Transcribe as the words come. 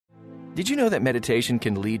Did you know that meditation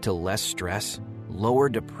can lead to less stress, lower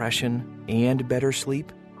depression, and better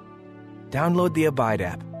sleep? Download the Abide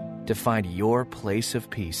app to find your place of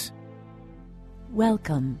peace.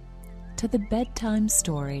 Welcome to the bedtime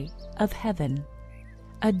story of heaven,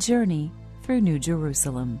 a journey through New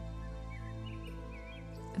Jerusalem.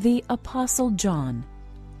 The Apostle John,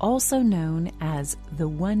 also known as the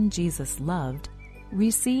one Jesus loved,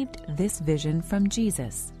 received this vision from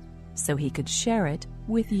Jesus so he could share it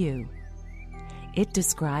with you. It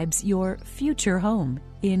describes your future home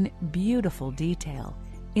in beautiful detail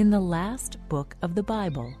in the last book of the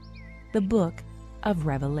Bible, the book of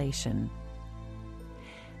Revelation.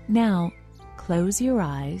 Now, close your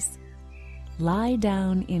eyes, lie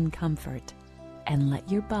down in comfort, and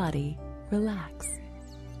let your body relax.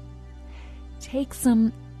 Take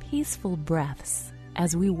some peaceful breaths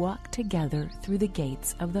as we walk together through the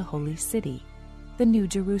gates of the Holy City, the New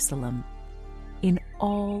Jerusalem, in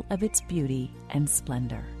all of its beauty and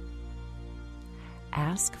splendor.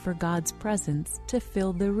 Ask for God's presence to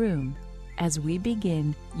fill the room as we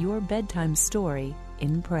begin your bedtime story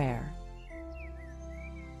in prayer.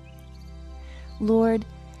 Lord,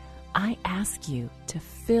 I ask you to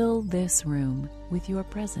fill this room with your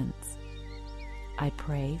presence. I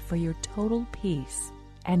pray for your total peace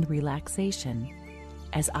and relaxation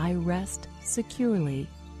as I rest securely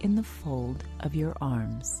in the fold of your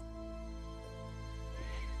arms.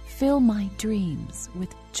 Fill my dreams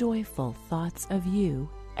with joyful thoughts of you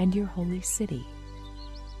and your holy city.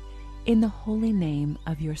 In the holy name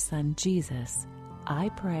of your Son Jesus, I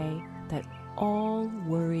pray that all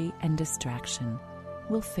worry and distraction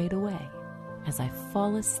will fade away as I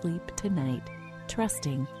fall asleep tonight,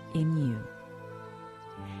 trusting in you.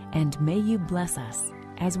 And may you bless us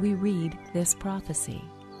as we read this prophecy.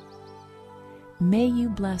 May you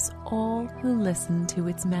bless all who listen to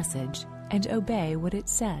its message and obey what it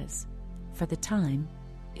says, for the time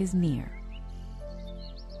is near.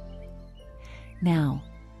 Now,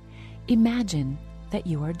 imagine that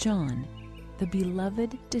you are John, the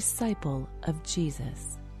beloved disciple of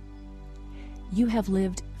Jesus. You have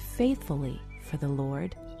lived faithfully for the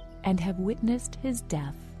Lord and have witnessed his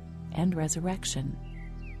death and resurrection.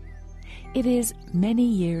 It is many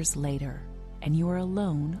years later, and you are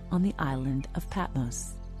alone on the island of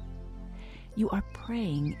Patmos. You are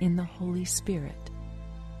praying in the Holy Spirit.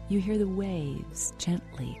 You hear the waves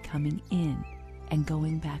gently coming in and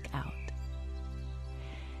going back out.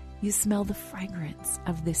 You smell the fragrance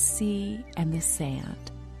of the sea and the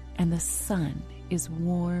sand, and the sun is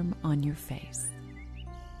warm on your face.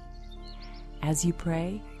 As you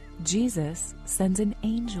pray, Jesus sends an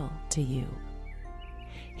angel to you.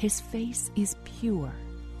 His face is pure,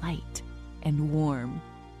 light, and warm.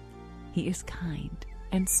 He is kind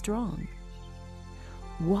and strong.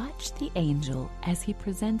 Watch the angel as he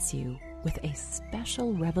presents you with a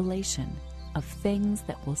special revelation of things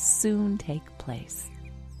that will soon take place.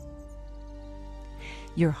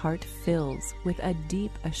 Your heart fills with a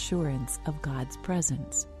deep assurance of God's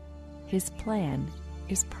presence. His plan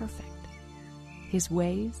is perfect. His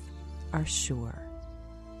ways are sure.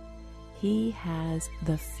 He has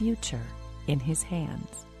the future in his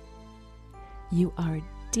hands. You are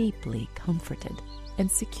deeply comforted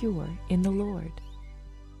and secure in the Lord.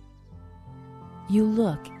 You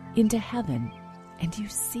look into heaven and you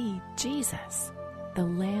see Jesus, the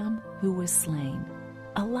Lamb who was slain,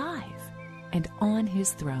 alive and on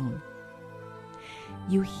his throne.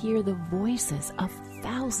 You hear the voices of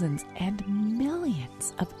thousands and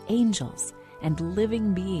millions of angels and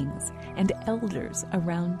living beings and elders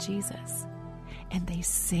around Jesus, and they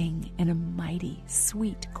sing in a mighty,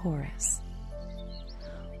 sweet chorus.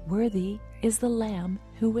 Worthy is the Lamb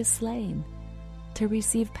who was slain to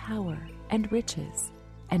receive power and riches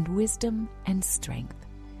and wisdom and strength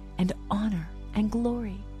and honor and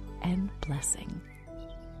glory and blessing.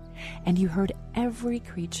 And you heard every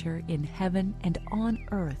creature in heaven and on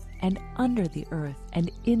earth and under the earth and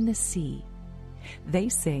in the sea. They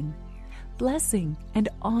sing, blessing and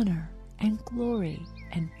honor and glory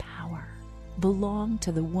and power belong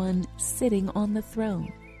to the one sitting on the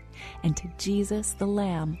throne and to Jesus the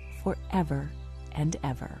Lamb forever and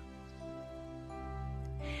ever.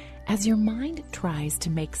 As your mind tries to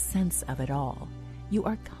make sense of it all, you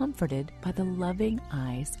are comforted by the loving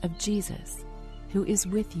eyes of Jesus, who is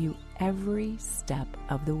with you every step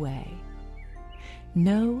of the way.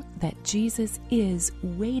 Know that Jesus is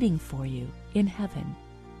waiting for you in heaven.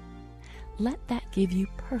 Let that give you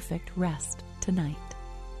perfect rest tonight.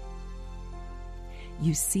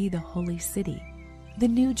 You see the holy city, the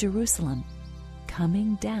New Jerusalem,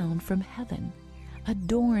 coming down from heaven,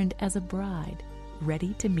 adorned as a bride,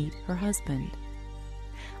 ready to meet her husband.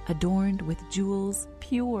 Adorned with jewels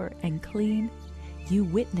pure and clean, you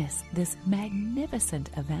witness this magnificent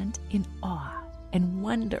event in awe and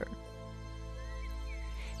wonder.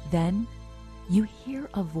 Then you hear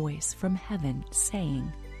a voice from heaven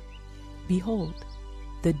saying, "Behold,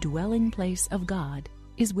 the dwelling place of God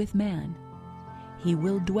is with man. He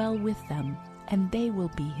will dwell with them, and they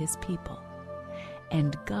will be his people.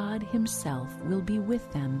 And God himself will be with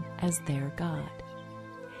them as their God.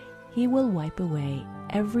 He will wipe away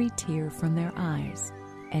every tear from their eyes,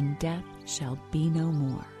 and death shall be no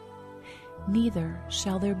more. Neither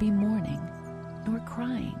shall there be mourning, nor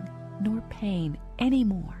crying, nor pain any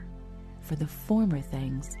more, for the former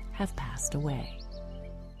things have passed away."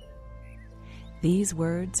 These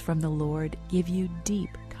words from the Lord give you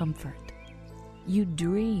deep comfort. You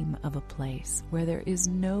dream of a place where there is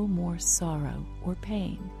no more sorrow or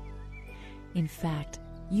pain. In fact,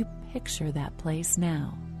 you picture that place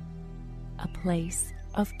now, a place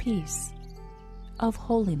of peace, of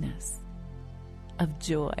holiness, of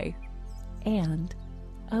joy, and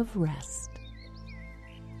of rest.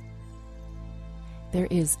 There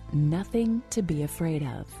is nothing to be afraid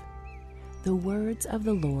of. The words of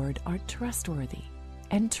the Lord are trustworthy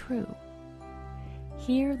and true.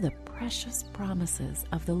 Hear the precious promises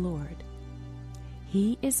of the Lord.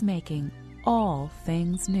 He is making all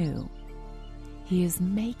things new. He is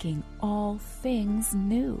making all things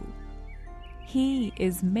new. He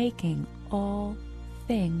is making all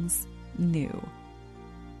things new.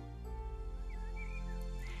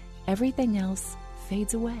 Everything else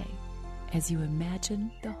fades away as you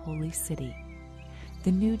imagine the holy city,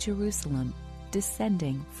 the New Jerusalem,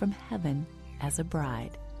 descending from heaven as a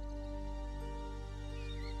bride.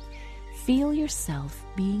 Feel yourself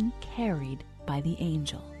being carried by the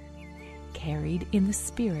angel, carried in the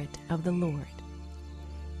Spirit of the Lord.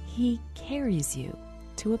 He carries you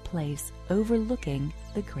to a place overlooking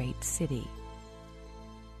the great city.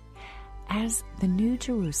 As the New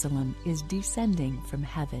Jerusalem is descending from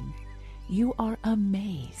heaven, you are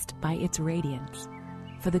amazed by its radiance,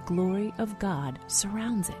 for the glory of God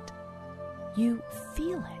surrounds it. You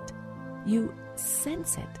feel it. You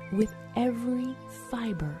sense it with every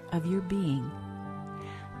fiber of your being.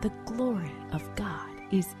 The glory of God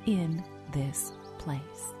is in this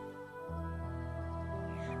place.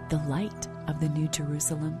 The light of the New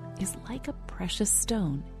Jerusalem is like a precious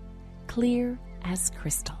stone, clear as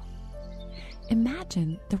crystal.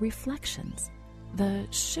 Imagine the reflections, the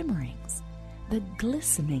shimmerings, the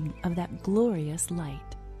glistening of that glorious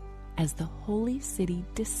light as the holy city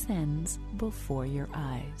descends before your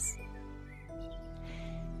eyes.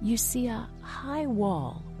 You see a high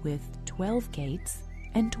wall with 12 gates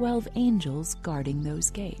and 12 angels guarding those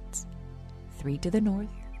gates, 3 to the north,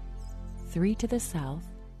 3 to the south,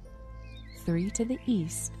 3 to the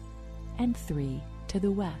east, and 3 to the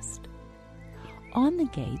west. On the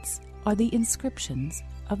gates are the inscriptions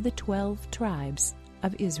of the 12 tribes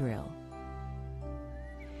of Israel.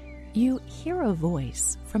 You hear a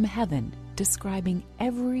voice from heaven describing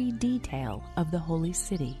every detail of the holy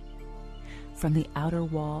city, from the outer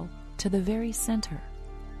wall to the very center.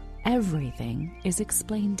 Everything is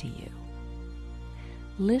explained to you.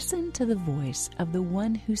 Listen to the voice of the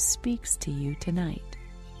one who speaks to you tonight.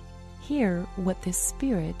 Hear what the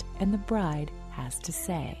Spirit and the bride has to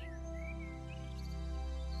say.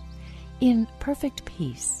 In perfect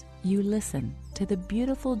peace, you listen to the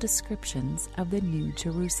beautiful descriptions of the New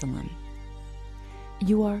Jerusalem.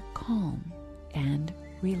 You are calm and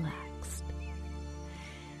relaxed.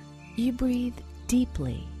 You breathe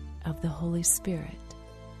deeply of the Holy Spirit.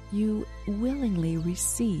 You willingly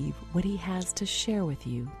receive what He has to share with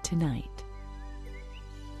you tonight.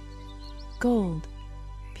 Gold,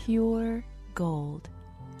 pure gold,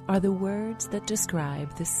 are the words that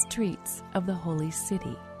describe the streets of the holy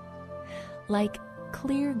city. Like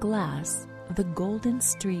clear glass, the golden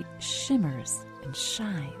street shimmers and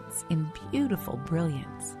shines in beautiful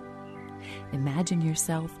brilliance. Imagine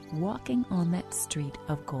yourself walking on that street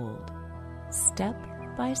of gold. Step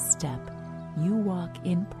by step, you walk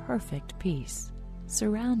in perfect peace,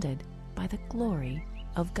 surrounded by the glory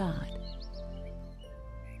of God.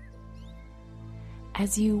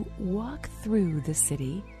 As you walk through the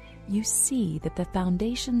city, you see that the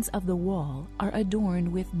foundations of the wall are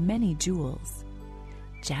adorned with many jewels.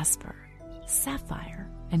 Jasper, sapphire,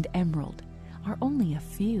 and emerald are only a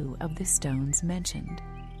few of the stones mentioned.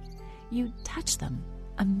 You touch them,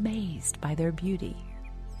 amazed by their beauty.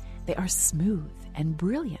 They are smooth and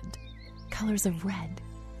brilliant, colors of red,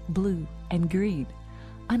 blue, and green,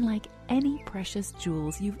 unlike any precious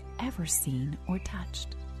jewels you've ever seen or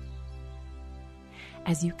touched.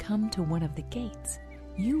 As you come to one of the gates,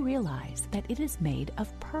 you realize that it is made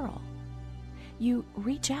of pearl. You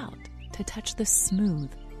reach out to touch the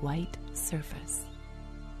smooth white surface.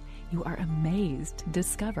 You are amazed to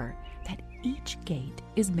discover that each gate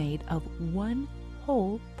is made of one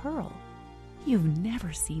whole pearl. You've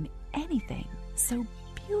never seen anything so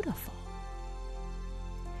beautiful.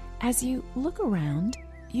 As you look around,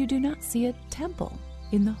 you do not see a temple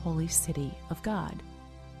in the holy city of God.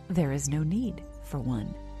 There is no need for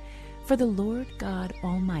one, for the Lord God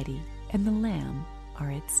Almighty and the Lamb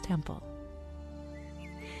are its temple.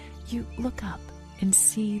 You look up and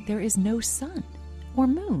see there is no sun or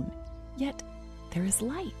moon, yet there is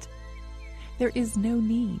light. There is no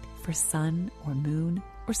need for sun or moon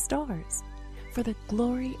or stars, for the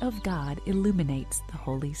glory of God illuminates the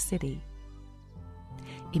holy city.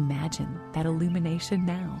 Imagine that illumination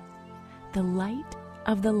now, the light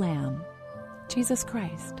of the Lamb, Jesus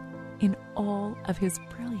Christ, in all of his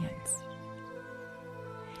brilliance.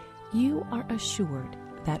 You are assured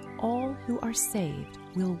that all who are saved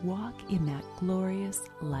will walk in that glorious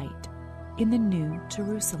light in the New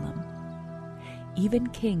Jerusalem. Even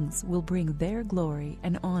kings will bring their glory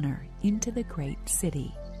and honor into the great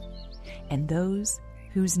city, and those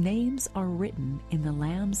whose names are written in the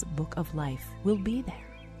Lamb's book of life will be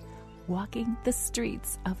there, walking the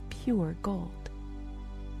streets of pure gold.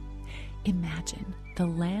 Imagine the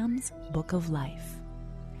Lamb's book of life,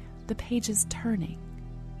 the pages turning,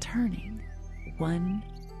 one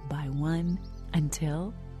by one,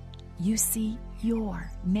 until you see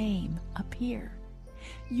your name appear.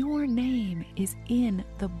 Your name is in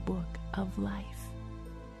the book of life.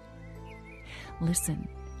 Listen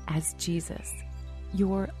as Jesus,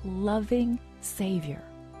 your loving Savior,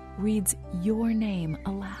 reads your name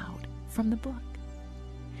aloud from the book.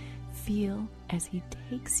 Feel as he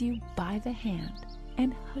takes you by the hand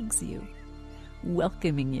and hugs you,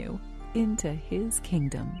 welcoming you into his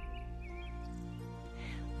kingdom.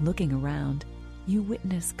 Looking around, you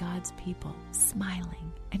witness God's people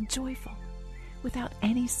smiling and joyful, without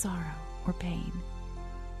any sorrow or pain.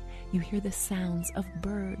 You hear the sounds of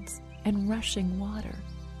birds and rushing water,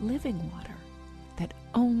 living water, that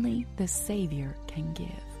only the Savior can give.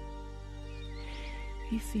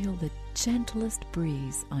 You feel the gentlest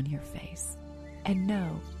breeze on your face and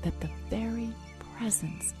know that the very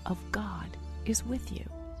presence of God is with you.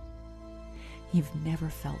 You've never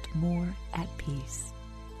felt more at peace.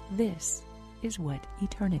 This is what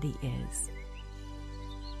eternity is.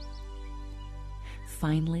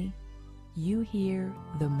 Finally, you hear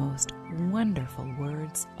the most wonderful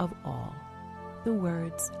words of all, the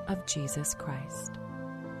words of Jesus Christ.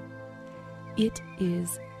 It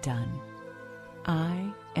is done.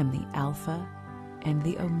 I am the Alpha and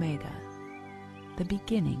the Omega, the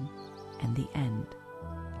beginning and the end.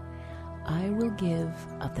 I will give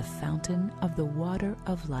of the fountain of the water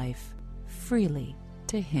of life freely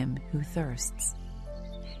to him who thirsts.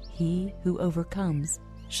 He who overcomes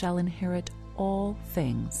shall inherit all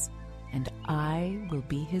things, and I will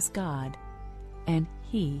be his God, and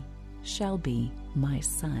he shall be my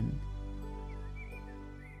son.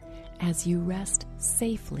 As you rest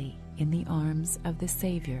safely in the arms of the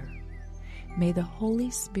Savior, may the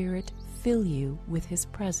Holy Spirit fill you with his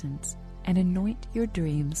presence and anoint your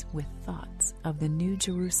dreams with thoughts of the New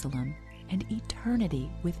Jerusalem and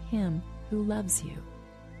eternity with him who loves you.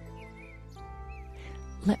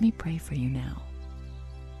 Let me pray for you now.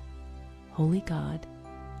 Holy God,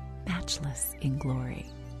 matchless in glory,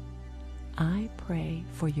 I pray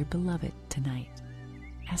for your beloved tonight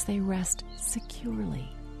as they rest securely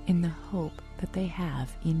in the hope that they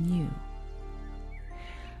have in you.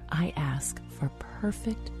 I ask for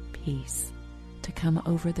perfect peace to come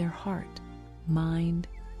over their heart, mind,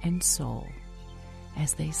 and soul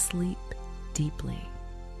as they sleep deeply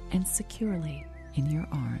and securely in your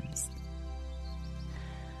arms.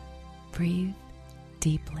 Breathe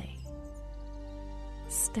deeply,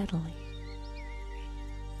 steadily,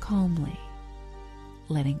 calmly,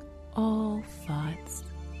 letting all thoughts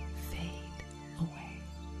fade away.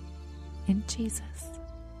 In Jesus'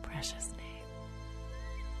 precious name.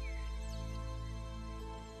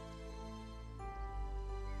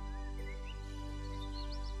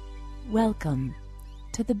 Welcome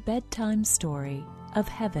to the bedtime story of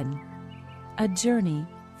heaven, a journey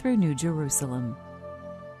through New Jerusalem.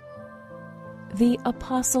 The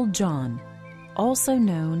Apostle John, also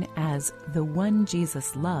known as the one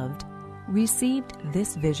Jesus loved, received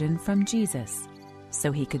this vision from Jesus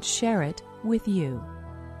so he could share it with you.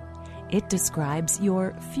 It describes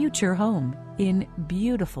your future home in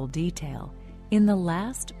beautiful detail in the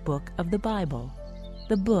last book of the Bible,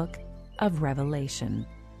 the book of Revelation.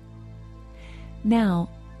 Now,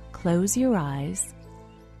 close your eyes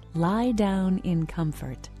lie down in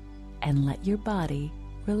comfort and let your body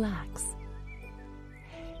relax.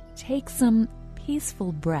 Take some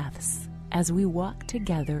peaceful breaths as we walk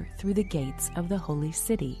together through the gates of the holy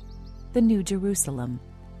city, the New Jerusalem,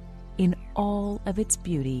 in all of its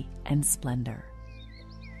beauty and splendor.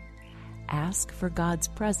 Ask for God's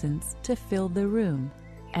presence to fill the room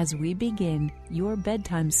as we begin your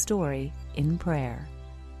bedtime story in prayer.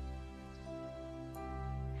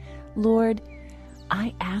 Lord,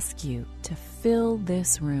 I ask you to fill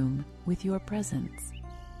this room with your presence.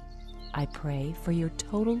 I pray for your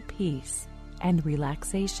total peace and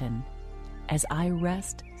relaxation as I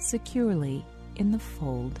rest securely in the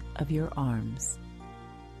fold of your arms.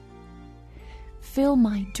 Fill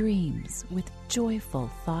my dreams with joyful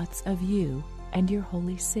thoughts of you and your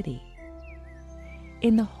holy city.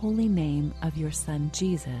 In the holy name of your Son,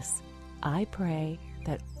 Jesus, I pray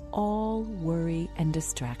that all worry and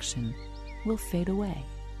distraction will fade away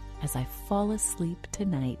as I fall asleep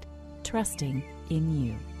tonight, trusting in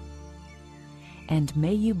you. And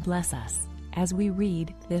may you bless us as we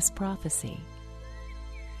read this prophecy.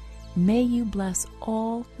 May you bless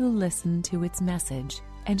all who listen to its message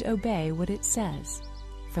and obey what it says,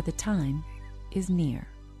 for the time is near.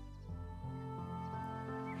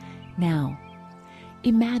 Now,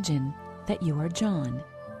 imagine that you are John,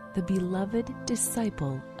 the beloved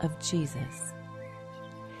disciple of Jesus.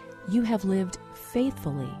 You have lived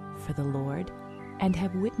faithfully for the Lord and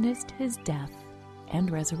have witnessed his death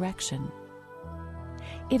and resurrection.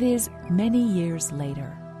 It is many years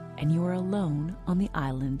later, and you are alone on the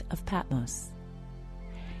island of Patmos.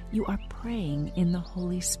 You are praying in the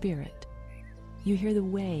Holy Spirit. You hear the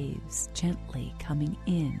waves gently coming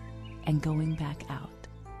in and going back out.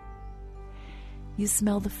 You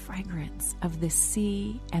smell the fragrance of the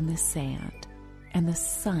sea and the sand, and the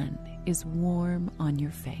sun is warm on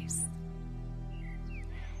your face.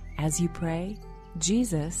 As you pray,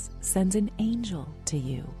 Jesus sends an angel to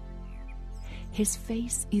you. His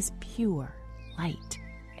face is pure, light,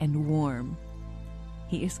 and warm.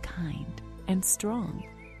 He is kind and strong.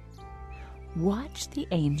 Watch the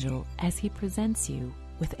angel as he presents you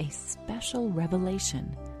with a special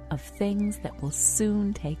revelation of things that will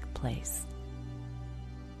soon take place.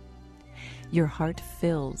 Your heart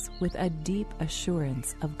fills with a deep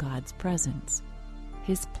assurance of God's presence.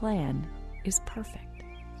 His plan is perfect.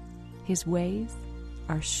 His ways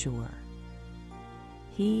are sure.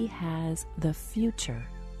 He has the future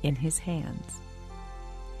in his hands.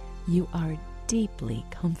 You are deeply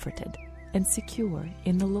comforted and secure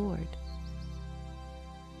in the Lord.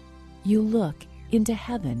 You look into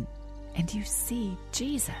heaven and you see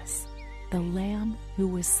Jesus, the Lamb who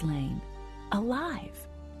was slain, alive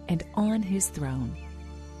and on his throne.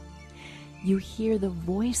 You hear the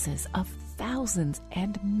voices of thousands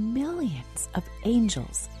and millions of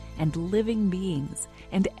angels and living beings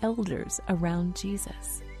and elders around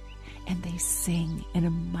Jesus, and they sing in a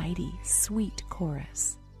mighty, sweet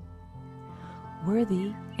chorus.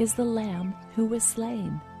 Worthy is the Lamb who was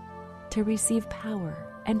slain to receive power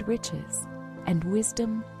and riches and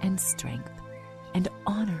wisdom and strength and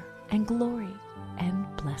honor and glory and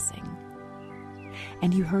blessing.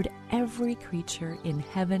 And you heard every creature in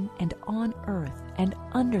heaven and on earth and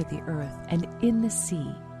under the earth and in the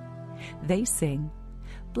sea. They sing,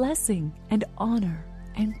 blessing and honor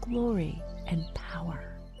and glory and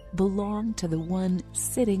power belong to the one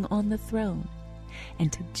sitting on the throne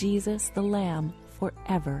and to Jesus the Lamb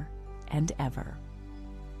forever and ever.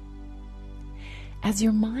 As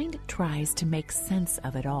your mind tries to make sense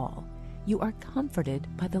of it all, you are comforted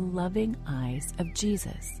by the loving eyes of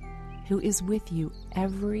Jesus, who is with you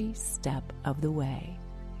every step of the way.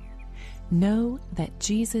 Know that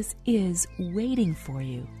Jesus is waiting for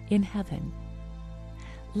you in heaven.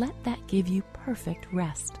 Let that give you perfect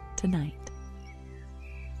rest tonight.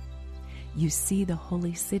 You see the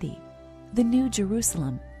holy city, the New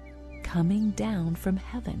Jerusalem, coming down from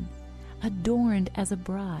heaven, adorned as a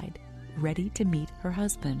bride, ready to meet her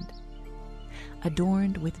husband.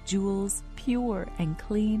 Adorned with jewels pure and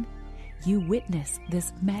clean, you witness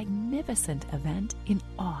this magnificent event in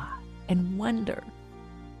awe and wonder.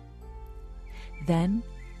 Then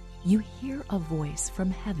you hear a voice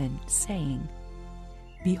from heaven saying,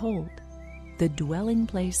 Behold, the dwelling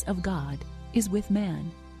place of God is with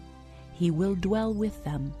man. He will dwell with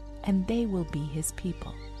them, and they will be his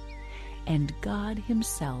people. And God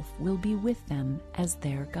himself will be with them as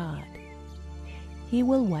their God. He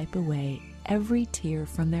will wipe away every tear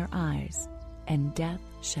from their eyes, and death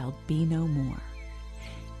shall be no more.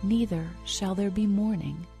 Neither shall there be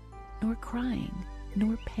mourning, nor crying,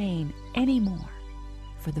 nor pain any more,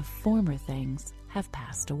 for the former things have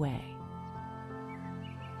passed away.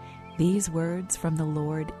 These words from the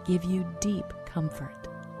Lord give you deep comfort.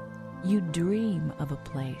 You dream of a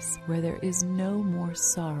place where there is no more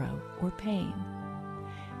sorrow or pain.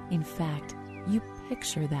 In fact, you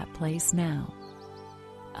picture that place now,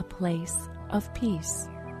 a place of peace,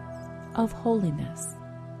 of holiness,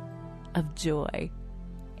 of joy,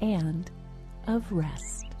 and of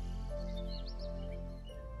rest.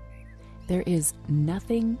 There is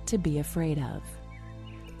nothing to be afraid of.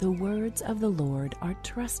 The words of the Lord are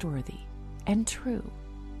trustworthy and true.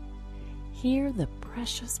 Hear the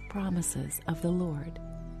precious promises of the Lord.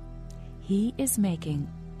 He is making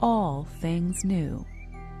all things new.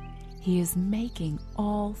 He is making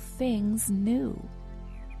all things new.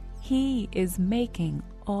 He is making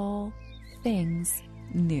all things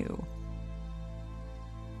new.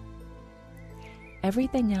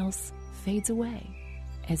 Everything else fades away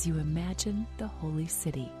as you imagine the holy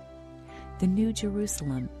city, the New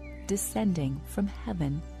Jerusalem, descending from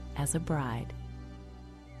heaven as a bride.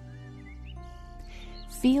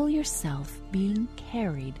 Feel yourself being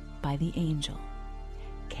carried by the angel,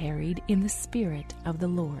 carried in the Spirit of the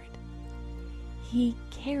Lord. He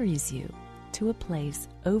carries you to a place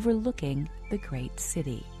overlooking the great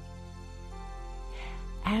city.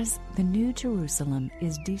 As the New Jerusalem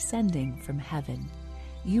is descending from heaven,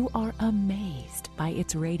 you are amazed by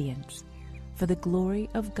its radiance, for the glory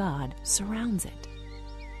of God surrounds it.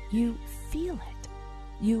 You feel it.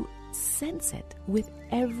 You sense it with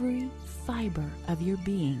every fiber of your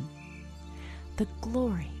being. The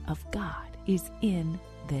glory of God is in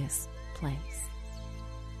this place.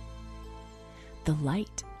 The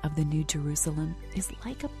light of the New Jerusalem is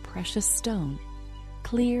like a precious stone,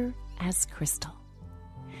 clear as crystal.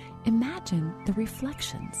 Imagine the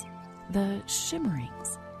reflections, the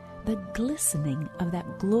shimmerings, the glistening of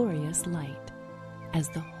that glorious light as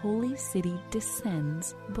the holy city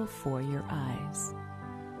descends before your eyes.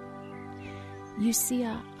 You see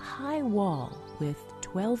a high wall with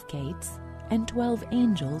 12 gates and 12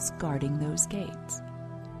 angels guarding those gates,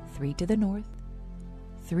 3 to the north,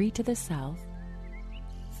 3 to the south,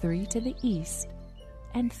 3 to the east,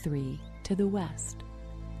 and 3 to the west.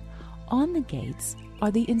 On the gates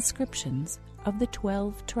are the inscriptions of the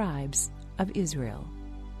 12 tribes of Israel.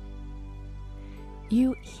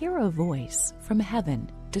 You hear a voice from heaven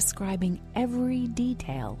describing every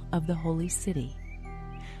detail of the holy city.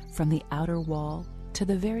 From the outer wall to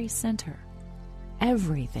the very center,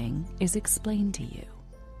 everything is explained to you.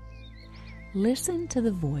 Listen to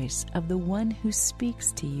the voice of the one who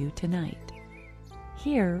speaks to you tonight.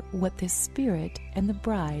 Hear what the Spirit and the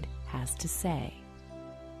bride has to say.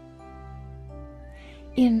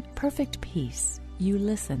 In perfect peace, you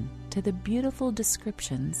listen to the beautiful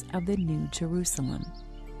descriptions of the New Jerusalem.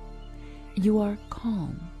 You are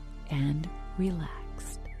calm and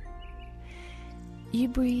relaxed. You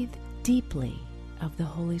breathe deeply of the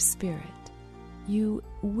Holy Spirit. You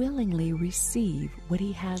willingly receive what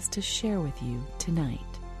He has to share with you tonight.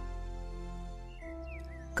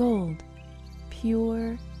 Gold,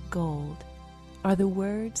 pure gold, are the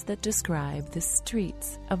words that describe the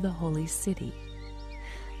streets of the holy city.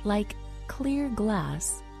 Like clear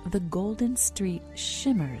glass, the golden street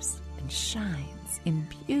shimmers and shines in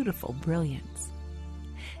beautiful brilliance.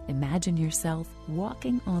 Imagine yourself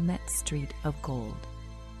walking on that street of gold.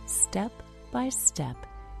 Step by step,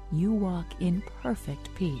 you walk in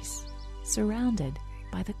perfect peace, surrounded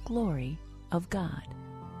by the glory of God.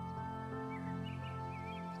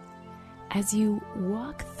 As you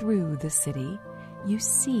walk through the city, you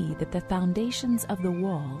see that the foundations of the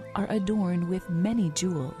wall are adorned with many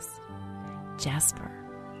jewels. Jasper,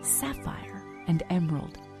 sapphire, and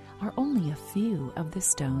emerald are only a few of the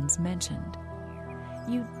stones mentioned.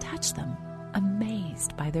 You touch them,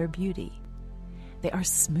 amazed by their beauty. They are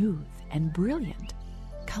smooth and brilliant,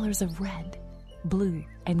 colors of red, blue,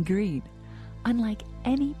 and green, unlike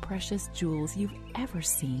any precious jewels you've ever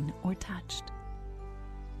seen or touched.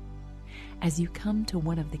 As you come to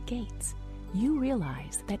one of the gates, you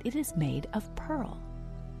realize that it is made of pearl.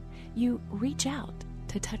 You reach out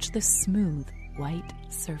to touch the smooth, white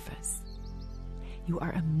surface. You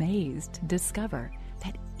are amazed to discover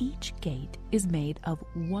that each gate is made of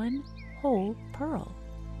one whole pearl.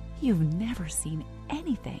 You've never seen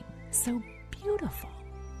anything so beautiful.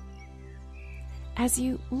 As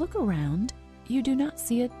you look around, you do not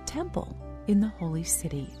see a temple in the holy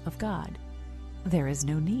city of God. There is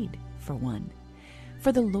no need for one,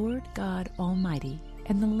 for the Lord God Almighty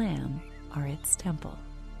and the Lamb are its temple.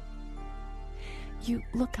 You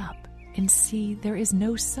look up and see there is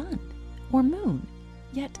no sun or moon,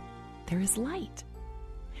 yet there is light.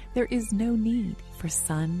 There is no need for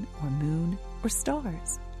sun or moon or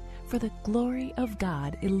stars, for the glory of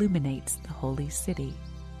God illuminates the holy city.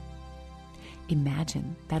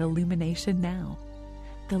 Imagine that illumination now,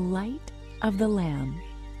 the light of the Lamb,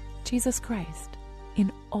 Jesus Christ, in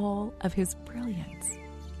all of his brilliance.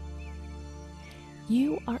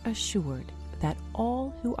 You are assured that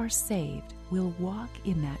all who are saved will walk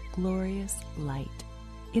in that glorious light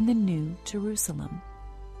in the New Jerusalem.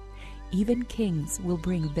 Even kings will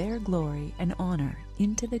bring their glory and honor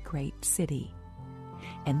into the great city,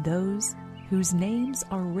 and those whose names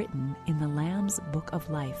are written in the Lamb's Book of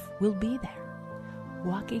Life will be there,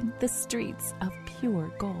 walking the streets of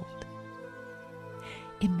pure gold.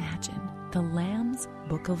 Imagine the Lamb's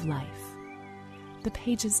Book of Life, the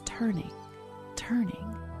pages turning,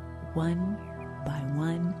 one by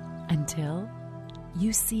one, until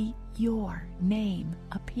you see your name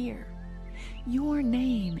appear. Your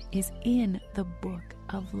name is in the Book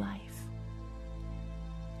of Life.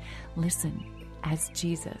 Listen as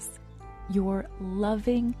Jesus, your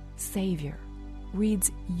loving Savior,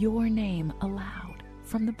 reads your name aloud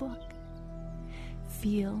from the book.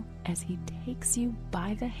 Feel as he takes you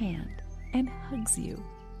by the hand and hugs you,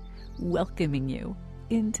 welcoming you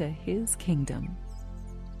into his kingdom.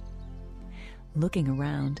 Looking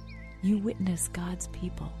around, you witness God's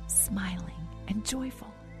people smiling and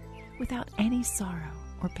joyful, without any sorrow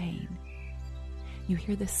or pain. You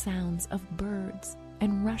hear the sounds of birds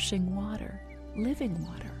and rushing water, living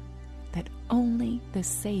water, that only the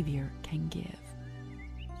Savior can give.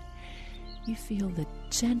 You feel the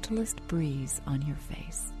gentlest breeze on your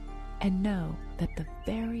face and know that the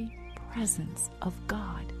very presence of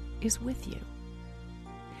God is with you.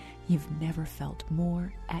 You've never felt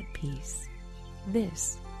more at peace.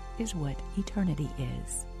 This is what eternity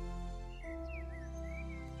is.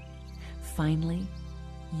 Finally,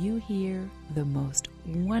 you hear the most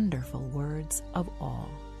wonderful words of all,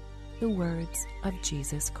 the words of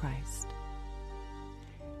Jesus Christ.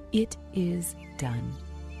 It is done.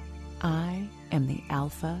 I am the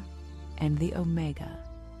Alpha and the Omega,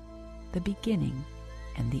 the beginning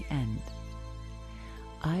and the end.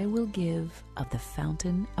 I will give of the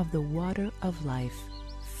fountain of the water of life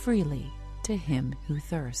freely to him who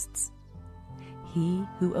thirsts. He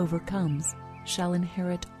who overcomes shall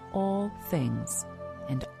inherit all things,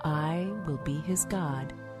 and I will be his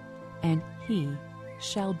God, and he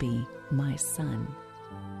shall be my son.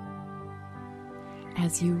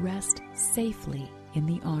 As you rest safely in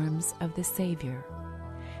the arms of the Savior,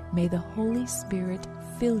 may the Holy Spirit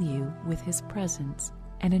fill you with his presence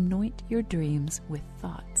and anoint your dreams with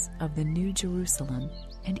thoughts of the New Jerusalem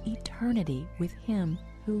and eternity with him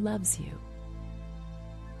who loves you.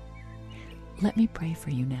 Let me pray for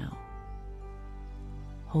you now.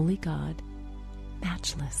 Holy God,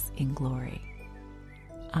 matchless in glory,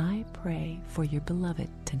 I pray for your beloved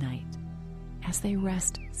tonight as they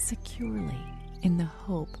rest securely in the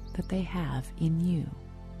hope that they have in you.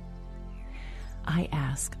 I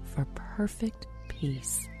ask for perfect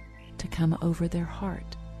peace to come over their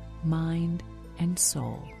heart, mind, and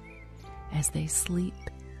soul as they sleep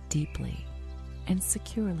deeply and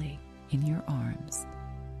securely in your arms.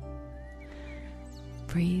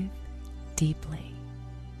 Breathe deeply,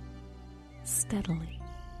 steadily,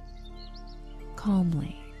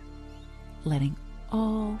 calmly, letting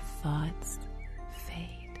all thoughts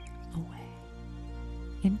fade away.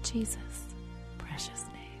 In Jesus' precious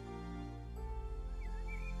name.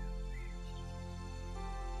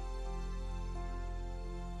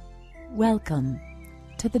 Welcome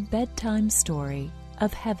to the bedtime story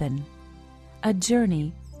of heaven, a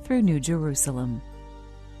journey through New Jerusalem.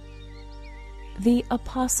 The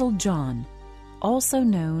Apostle John, also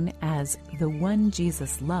known as the one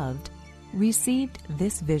Jesus loved, received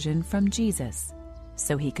this vision from Jesus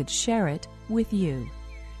so he could share it with you.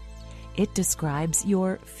 It describes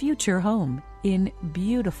your future home in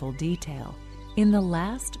beautiful detail in the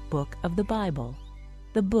last book of the Bible,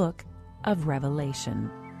 the book of Revelation.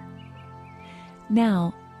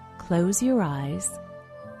 Now, close your eyes,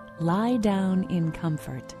 lie down in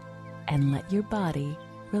comfort, and let your body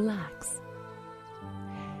relax.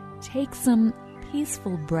 Take some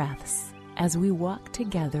peaceful breaths as we walk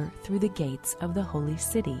together through the gates of the holy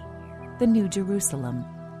city, the New Jerusalem,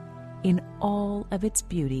 in all of its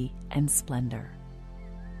beauty and splendor.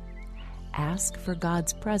 Ask for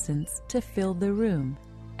God's presence to fill the room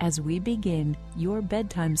as we begin your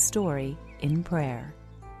bedtime story in prayer.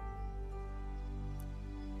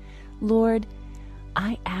 Lord,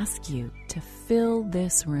 I ask you to fill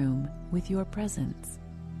this room with your presence.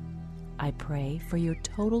 I pray for your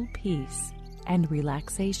total peace and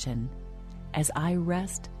relaxation as I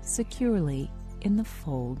rest securely in the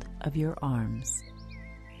fold of your arms.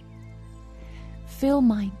 Fill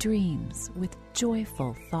my dreams with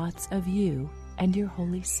joyful thoughts of you and your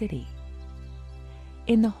holy city.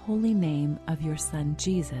 In the holy name of your Son,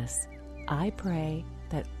 Jesus, I pray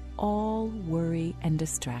that all worry and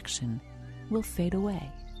distraction will fade away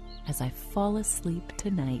as I fall asleep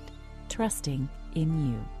tonight, trusting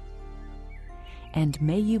in you. And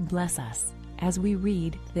may you bless us as we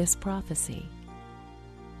read this prophecy.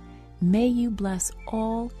 May you bless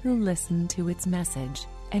all who listen to its message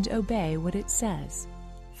and obey what it says,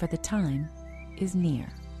 for the time is near.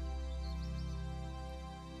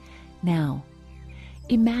 Now,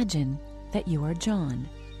 imagine that you are John,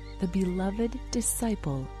 the beloved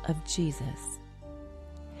disciple of Jesus.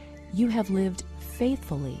 You have lived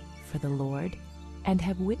faithfully for the Lord and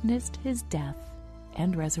have witnessed his death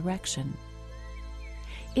and resurrection.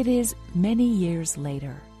 It is many years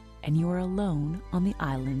later, and you are alone on the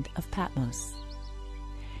island of Patmos.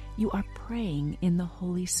 You are praying in the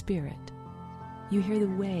Holy Spirit. You hear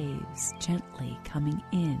the waves gently coming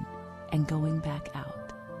in and going back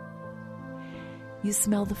out. You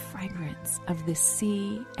smell the fragrance of the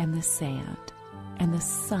sea and the sand, and the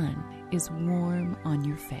sun is warm on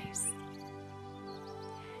your face.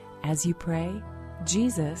 As you pray,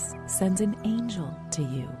 Jesus sends an angel to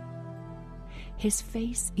you. His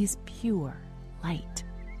face is pure, light,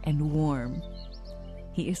 and warm.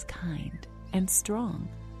 He is kind and strong.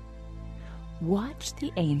 Watch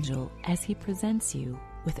the angel as he presents you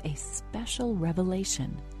with a special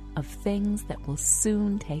revelation of things that will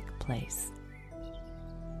soon take place.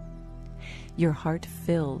 Your heart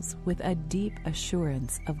fills with a deep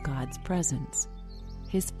assurance of God's presence.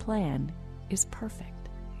 His plan is perfect.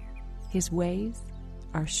 His ways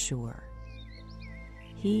are sure.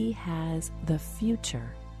 He has the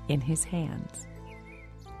future in his hands.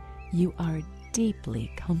 You are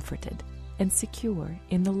deeply comforted and secure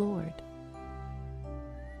in the Lord.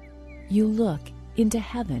 You look into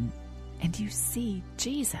heaven and you see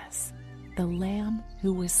Jesus, the Lamb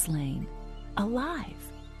who was slain,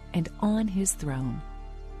 alive and on his throne.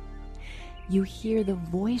 You hear the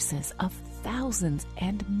voices of thousands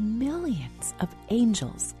and millions of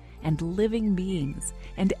angels and living beings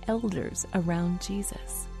and elders around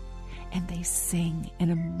Jesus, and they sing in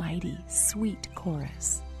a mighty, sweet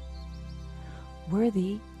chorus.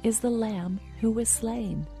 Worthy is the Lamb who was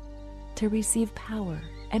slain to receive power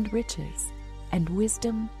and riches and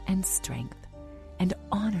wisdom and strength and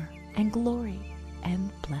honor and glory and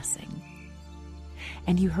blessing.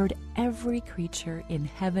 And you heard every creature in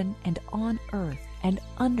heaven and on earth and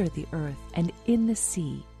under the earth and in the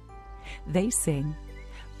sea. They sing,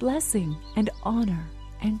 blessing and honor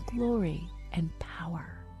and glory and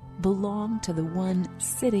power belong to the one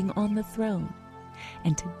sitting on the throne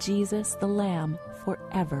and to Jesus the Lamb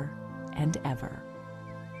forever and ever.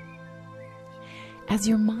 As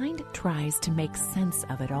your mind tries to make sense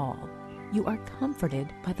of it all, you are comforted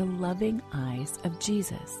by the loving eyes of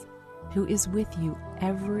Jesus, who is with you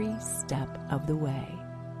every step of the way.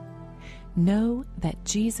 Know that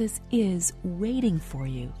Jesus is waiting for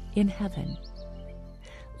you in heaven.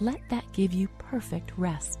 Let that give you perfect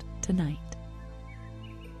rest tonight.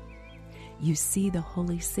 You see the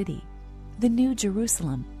holy city, the New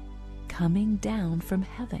Jerusalem, coming down from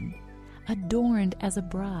heaven, adorned as a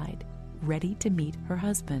bride, ready to meet her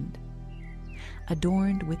husband.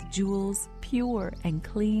 Adorned with jewels, pure and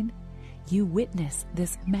clean, you witness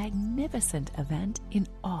this magnificent event in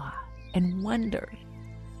awe and wonder.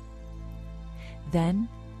 Then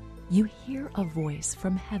you hear a voice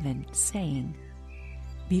from heaven saying,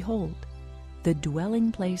 Behold, the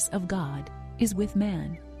dwelling place of God is with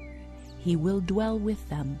man. He will dwell with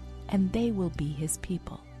them, and they will be his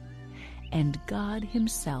people. And God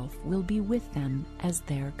himself will be with them as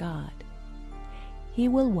their God. He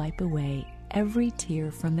will wipe away every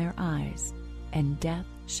tear from their eyes, and death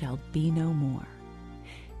shall be no more.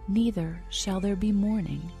 Neither shall there be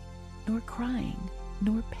mourning, nor crying,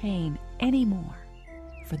 nor pain any more,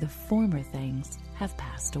 for the former things have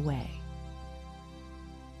passed away.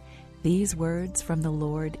 These words from the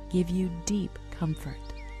Lord give you deep comfort.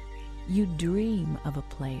 You dream of a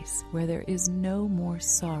place where there is no more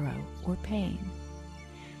sorrow or pain.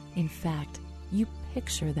 In fact, you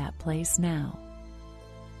picture that place now,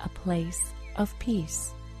 a place of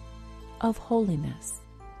peace, of holiness,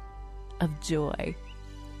 of joy,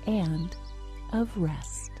 and of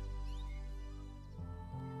rest.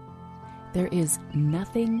 There is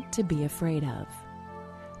nothing to be afraid of.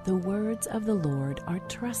 The words of the Lord are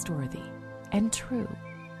trustworthy and true.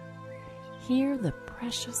 Hear the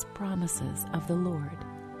precious promises of the Lord.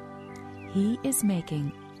 He is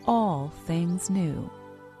making all things new.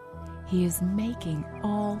 He is making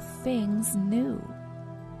all things new.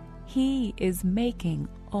 He is making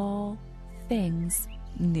all things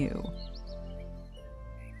new.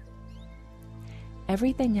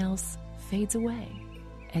 Everything else fades away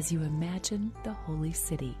as you imagine the holy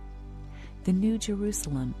city, the New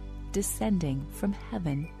Jerusalem, descending from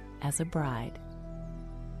heaven as a bride.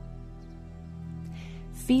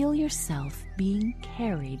 Feel yourself being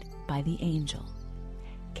carried by the angel,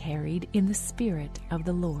 carried in the Spirit of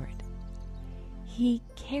the Lord. He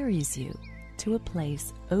carries you to a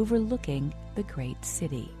place overlooking the great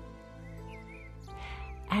city.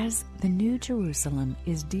 As the New Jerusalem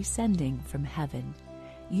is descending from heaven,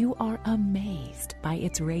 you are amazed by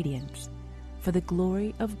its radiance, for the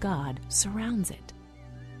glory of God surrounds it.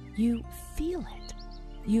 You feel it.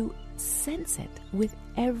 You sense it with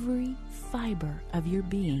every fiber of your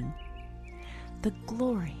being. The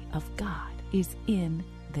glory of God is in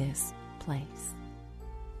this place.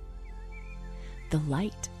 The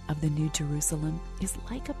light of the New Jerusalem is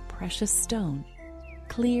like a precious stone,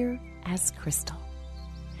 clear as crystal.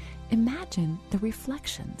 Imagine the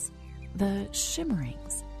reflections, the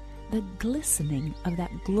shimmerings, the glistening of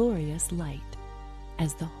that glorious light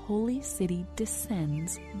as the holy city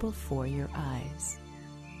descends before your eyes.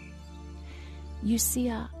 You see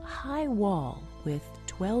a high wall with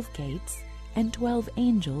 12 gates and 12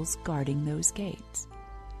 angels guarding those gates,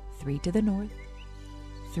 3 to the north,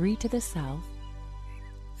 3 to the south,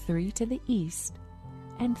 3 to the east,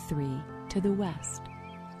 and 3 to the west.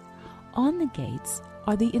 On the gates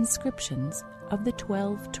are the inscriptions of the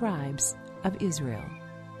 12 tribes of Israel.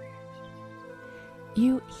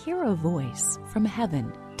 You hear a voice from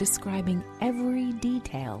heaven describing every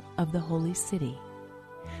detail of the holy city,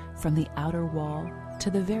 from the outer wall to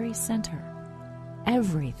the very center.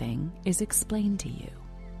 Everything is explained to you.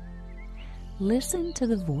 Listen to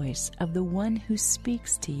the voice of the one who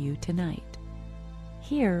speaks to you tonight.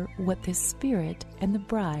 Hear what the Spirit and the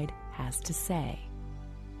bride has to say.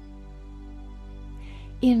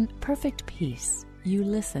 In perfect peace, you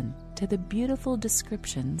listen to the beautiful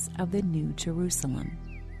descriptions of the New Jerusalem.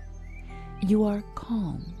 You are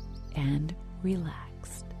calm and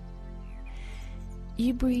relaxed.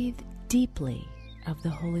 You breathe deeply of the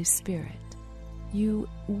Holy Spirit. You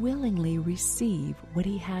willingly receive what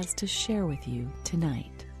He has to share with you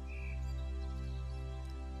tonight.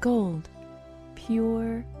 Gold,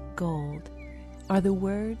 pure gold, are the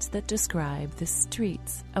words that describe the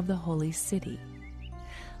streets of the holy city.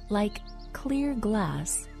 Like clear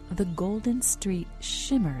glass, the golden street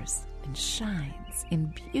shimmers and shines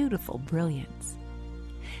in beautiful brilliance.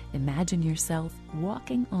 Imagine yourself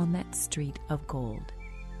walking on that street of gold.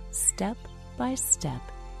 Step by step,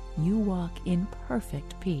 you walk in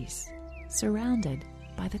perfect peace, surrounded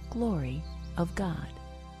by the glory of God.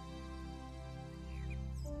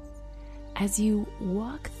 As you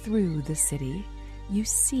walk through the city, you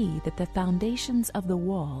see that the foundations of the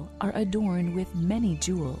wall are adorned with many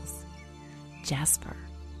jewels. Jasper,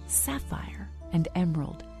 sapphire, and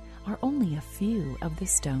emerald are only a few of the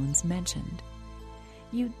stones mentioned.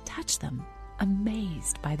 You touch them,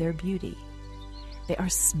 amazed by their beauty. They are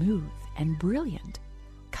smooth and brilliant,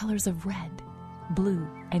 colors of red, blue,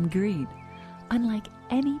 and green, unlike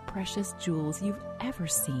any precious jewels you've ever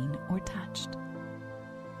seen or touched.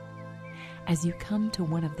 As you come to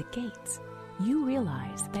one of the gates, you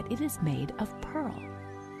realize that it is made of pearl.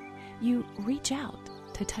 You reach out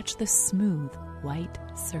to touch the smooth, white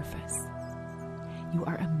surface. You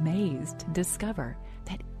are amazed to discover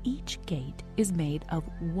that each gate is made of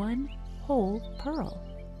one whole pearl.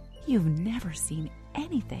 You've never seen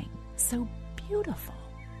anything so beautiful.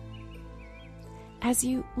 As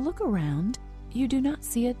you look around, you do not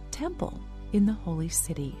see a temple in the holy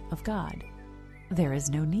city of God. There is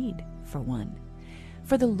no need for one,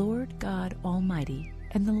 for the Lord God Almighty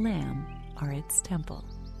and the Lamb are its temple.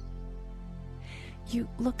 You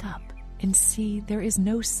look up and see there is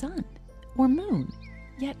no sun or moon,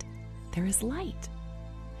 yet there is light.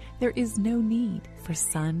 There is no need for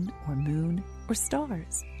sun or moon or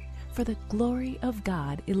stars, for the glory of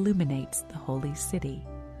God illuminates the holy city.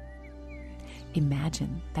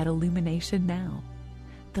 Imagine that illumination now,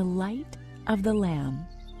 the light of the Lamb,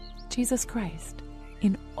 Jesus Christ,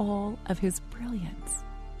 in all of His brilliance.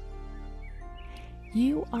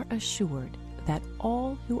 You are assured that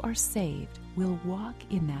all who are saved will walk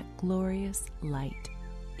in that glorious light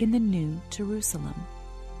in the New Jerusalem.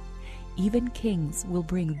 Even kings will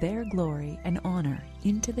bring their glory and honor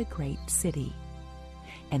into the great city,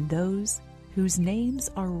 and those whose names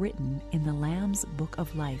are written in the Lamb's book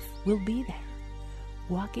of life will be there,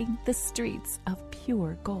 walking the streets of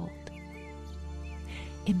pure gold.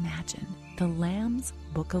 Imagine the Lamb's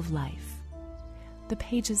book of life, the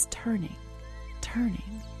pages turning,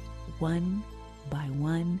 one by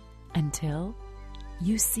one until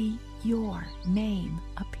you see your name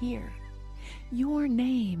appear. Your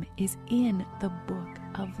name is in the book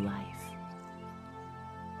of life.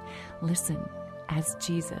 Listen as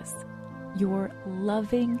Jesus, your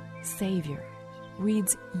loving Savior,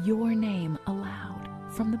 reads your name aloud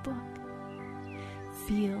from the book.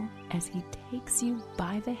 Feel as he takes you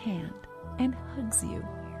by the hand and hugs you,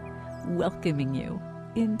 welcoming you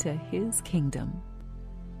into his kingdom.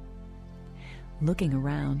 Looking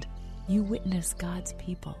around, you witness God's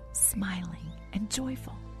people smiling and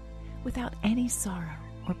joyful, without any sorrow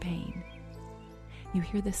or pain. You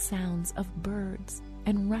hear the sounds of birds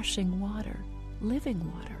and rushing water,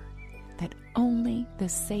 living water, that only the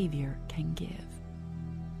Savior can give.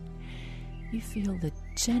 You feel the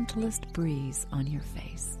gentlest breeze on your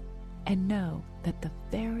face and know that the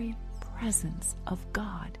very presence of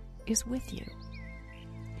God is with you.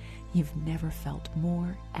 You've never felt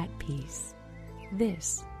more at peace.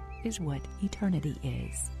 This is what eternity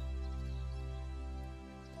is.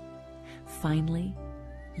 Finally,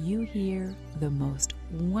 you hear the most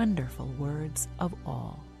wonderful words of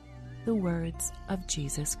all, the words of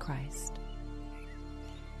Jesus Christ.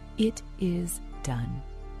 It is done.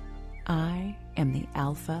 I am the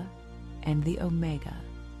Alpha and the Omega,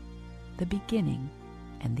 the beginning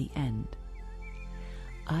and the end.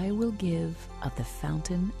 I will give of the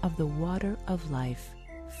fountain of the water of life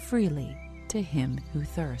freely to him who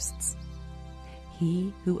thirsts.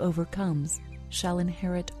 He who overcomes shall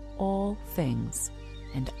inherit all things,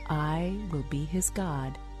 and I will be his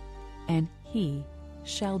God, and he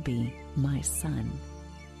shall be my son.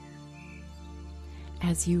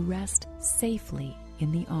 As you rest safely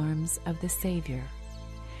in the arms of the Savior,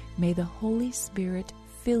 may the Holy Spirit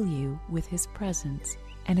fill you with his presence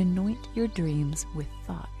and anoint your dreams with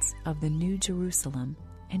thoughts of the New Jerusalem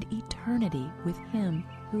and eternity with him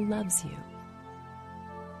who loves you.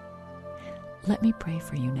 Let me pray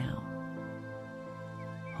for you now.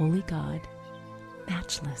 Holy God,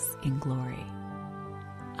 matchless in glory,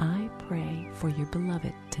 I pray for your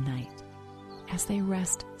beloved tonight as they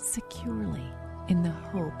rest securely in the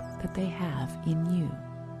hope that they have in you.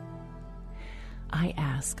 I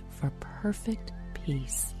ask for perfect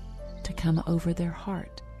peace to come over their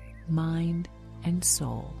heart, mind, and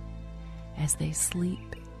soul as they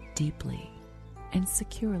sleep deeply and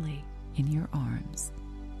securely in your arms.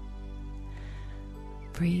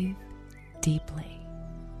 Breathe deeply,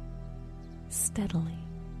 steadily,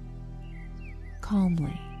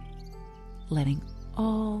 calmly, letting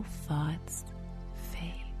all thoughts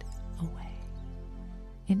fade away.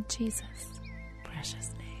 In Jesus'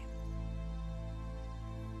 precious name.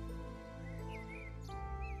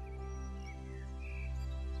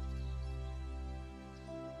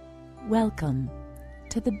 Welcome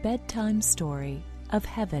to the bedtime story of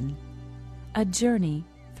heaven, a journey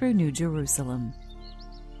through New Jerusalem.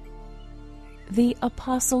 The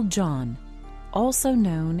Apostle John, also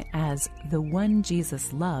known as the one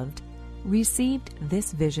Jesus loved, received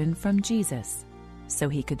this vision from Jesus so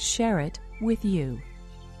he could share it with you.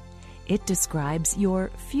 It describes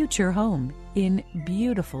your future home in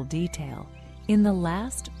beautiful detail in the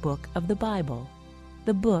last book of the Bible,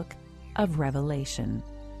 the book of Revelation.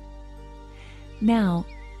 Now,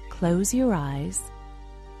 close your eyes,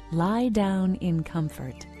 lie down in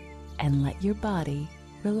comfort, and let your body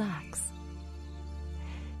relax.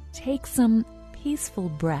 Take some peaceful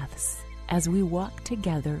breaths as we walk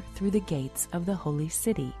together through the gates of the Holy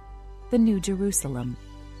City, the New Jerusalem,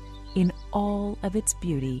 in all of its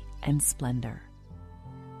beauty and splendor.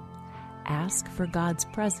 Ask for God's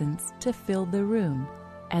presence to fill the room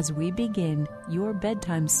as we begin your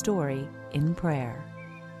bedtime story in prayer.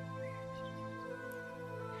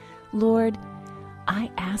 Lord,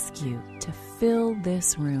 I ask you to fill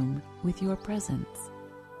this room with your presence.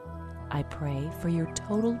 I pray for your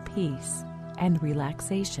total peace and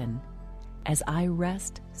relaxation as I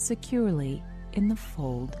rest securely in the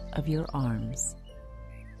fold of your arms.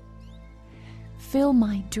 Fill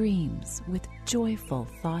my dreams with joyful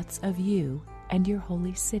thoughts of you and your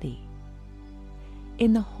holy city.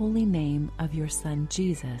 In the holy name of your Son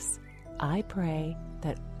Jesus, I pray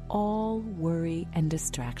that all worry and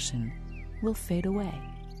distraction will fade away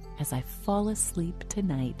as I fall asleep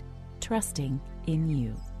tonight, trusting in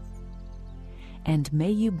you. And may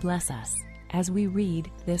you bless us as we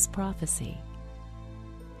read this prophecy.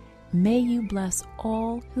 May you bless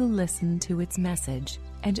all who listen to its message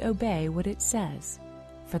and obey what it says,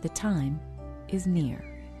 for the time is near.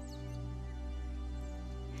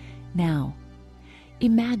 Now,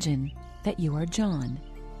 imagine that you are John,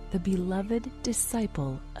 the beloved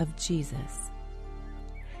disciple of Jesus.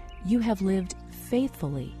 You have lived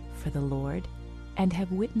faithfully for the Lord and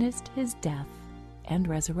have witnessed his death and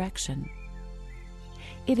resurrection.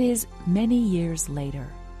 It is many years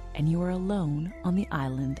later, and you are alone on the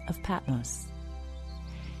island of Patmos.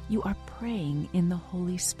 You are praying in the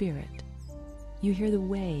Holy Spirit. You hear the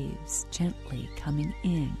waves gently coming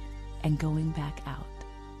in and going back out.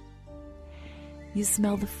 You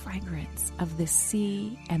smell the fragrance of the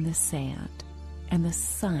sea and the sand, and the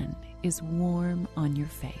sun is warm on your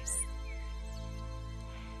face.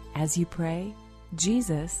 As you pray,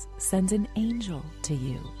 Jesus sends an angel to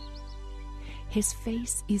you. His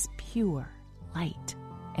face is pure, light,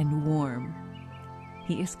 and warm.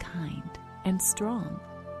 He is kind and strong.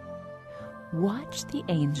 Watch the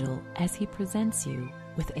angel as he presents you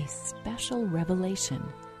with a special revelation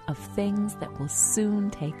of things that will soon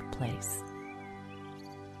take place.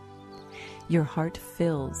 Your heart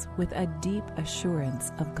fills with a deep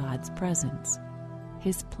assurance of God's presence.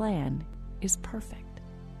 His plan is perfect.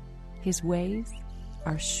 His ways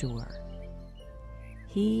are sure.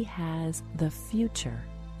 He has the future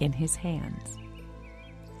in his hands.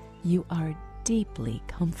 You are deeply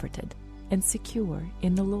comforted and secure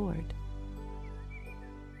in the Lord.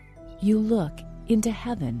 You look into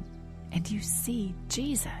heaven and you see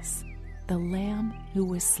Jesus, the Lamb who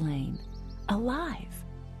was slain, alive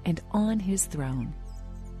and on his throne.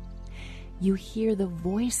 You hear the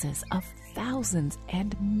voices of thousands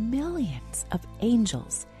and millions of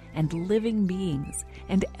angels and living beings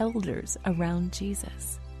and elders around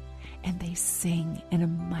Jesus, and they sing in a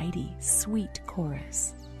mighty, sweet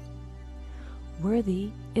chorus. Worthy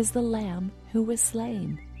is the Lamb who was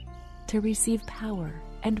slain to receive power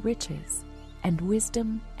and riches and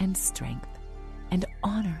wisdom and strength and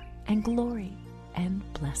honor and glory and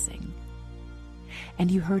blessing.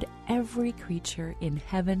 And you heard every creature in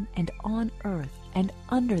heaven and on earth and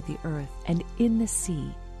under the earth and in the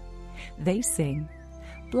sea. They sing,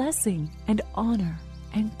 blessing and honor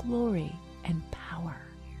and glory and power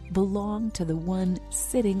belong to the one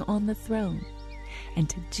sitting on the throne and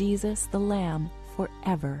to Jesus the Lamb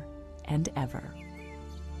forever and ever.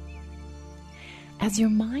 As your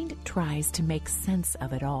mind tries to make sense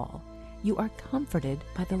of it all, you are comforted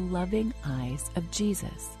by the loving eyes of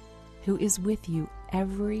Jesus, who is with you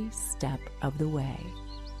every step of the way.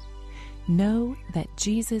 Know that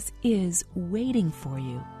Jesus is waiting for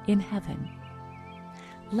you in heaven.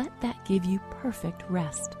 Let that give you perfect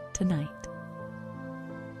rest tonight.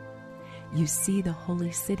 You see the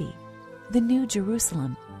holy city, the New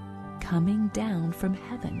Jerusalem, coming down from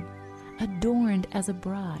heaven, adorned as a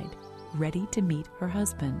bride, ready to meet her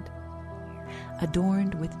husband.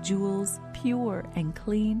 Adorned with jewels pure and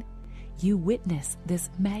clean, you witness this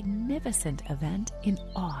magnificent event in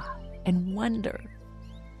awe and wonder.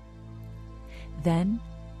 Then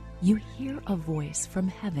you hear a voice from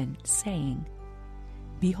heaven saying,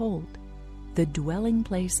 Behold, the dwelling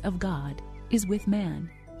place of God is with man.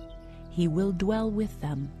 He will dwell with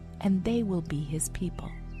them, and they will be his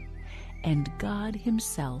people. And God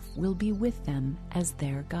himself will be with them as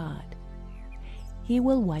their God. He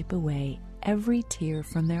will wipe away every tear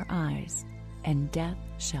from their eyes, and death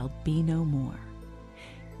shall be no more.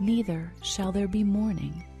 Neither shall there be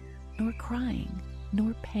mourning, nor crying,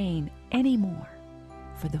 nor pain any more,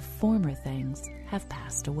 for the former things have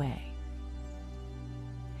passed away.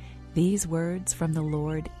 These words from the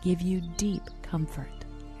Lord give you deep comfort.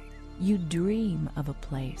 You dream of a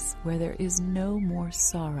place where there is no more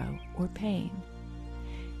sorrow or pain.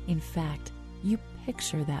 In fact, you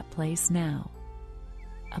picture that place now,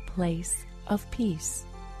 a place of peace,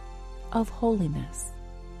 of holiness,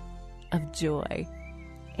 of joy,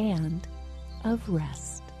 and of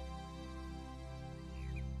rest.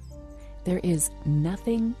 There is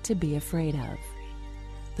nothing to be afraid of.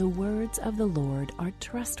 The words of the Lord are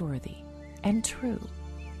trustworthy and true.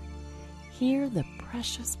 Hear the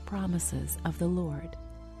precious promises of the Lord.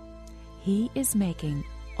 He is making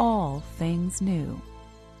all things new.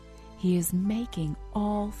 He is making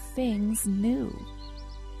all things new.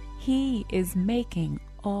 He is making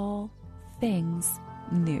all things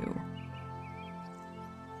new.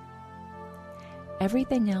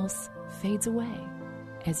 Everything else fades away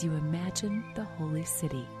as you imagine the holy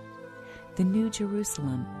city, the New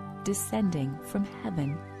Jerusalem, descending from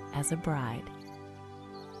heaven as a bride.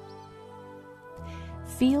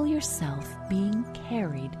 Feel yourself being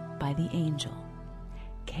carried by the angel,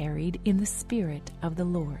 carried in the Spirit of the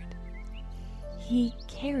Lord. He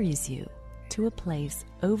carries you to a place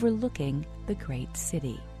overlooking the great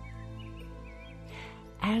city.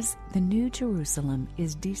 As the New Jerusalem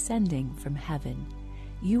is descending from heaven,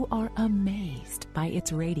 you are amazed by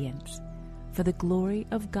its radiance, for the glory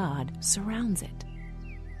of God surrounds it.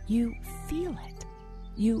 You feel it,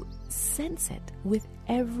 You sense it with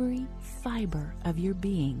every fiber of your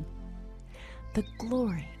being. The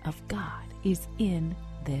glory of God is in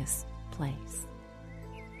this place.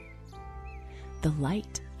 The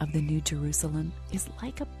light of the New Jerusalem is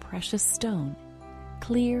like a precious stone,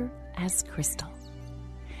 clear as crystal.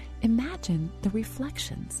 Imagine the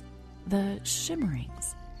reflections, the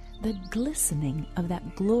shimmerings, the glistening of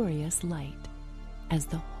that glorious light as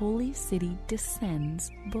the holy city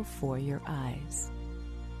descends before your eyes.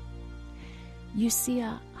 You see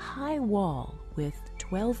a high wall with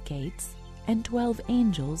 12 gates and 12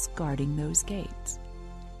 angels guarding those gates,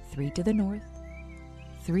 3 to the north,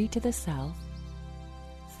 3 to the south,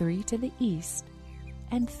 3 to the east,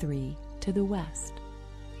 and 3 to the west.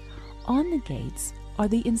 On the gates are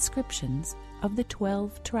the inscriptions of the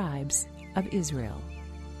 12 tribes of Israel.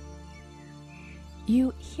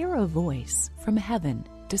 You hear a voice from heaven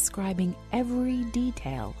describing every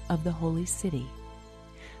detail of the holy city.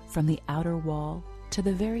 From the outer wall to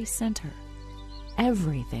the very center,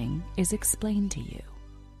 everything is explained to you.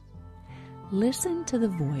 Listen to the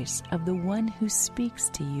voice of the one who speaks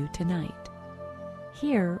to you tonight.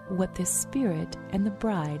 Hear what the Spirit and the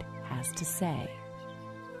bride has to say.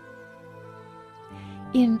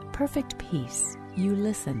 In perfect peace, you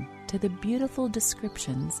listen to the beautiful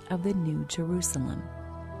descriptions of the New Jerusalem.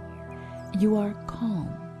 You are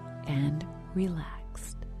calm and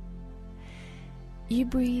relaxed. You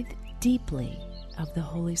breathe deeply of the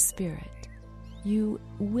Holy Spirit. You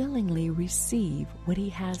willingly receive what He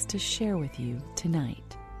has to share with you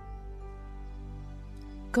tonight.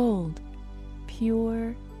 Gold,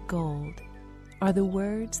 pure gold, are the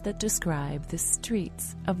words that describe the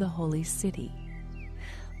streets of the holy city.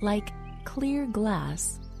 Like clear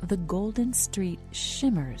glass, the golden street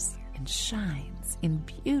shimmers and shines in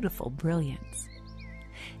beautiful brilliance.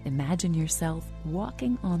 Imagine yourself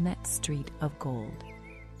walking on that street of gold.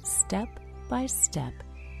 Step by step,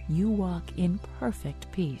 you walk in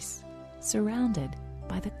perfect peace, surrounded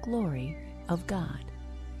by the glory of God.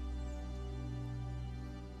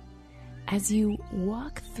 As you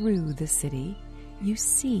walk through the city, you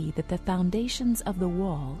see that the foundations of the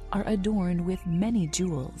wall are adorned with many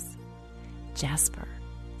jewels. Jasper,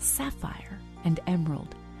 sapphire, and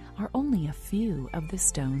emerald are only a few of the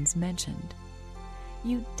stones mentioned.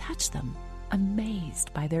 You touch them,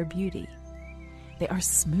 amazed by their beauty. They are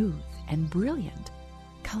smooth and brilliant,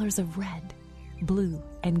 colors of red, blue,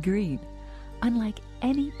 and green, unlike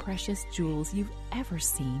any precious jewels you've ever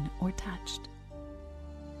seen or touched.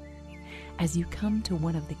 As you come to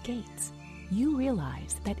one of the gates, you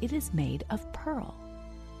realize that it is made of pearl.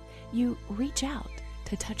 You reach out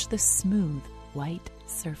to touch the smooth, white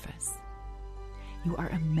surface. You are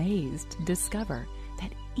amazed to discover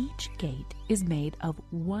that each gate is made of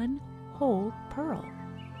one whole pearl.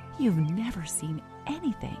 You've never seen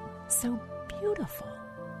anything so beautiful.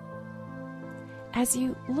 As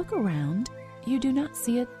you look around, you do not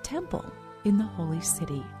see a temple in the holy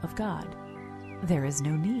city of God. There is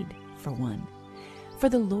no need for one, for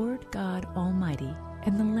the Lord God Almighty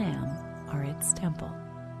and the Lamb are its temple.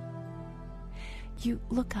 You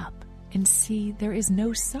look up and see there is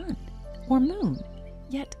no sun or moon,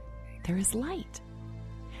 yet there is light.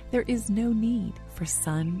 There is no need for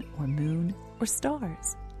sun or moon or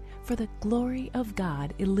stars, for the glory of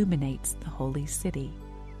God illuminates the holy city.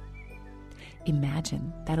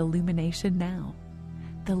 Imagine that illumination now,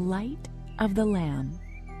 the light of the Lamb,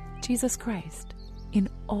 Jesus Christ, in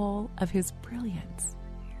all of His brilliance.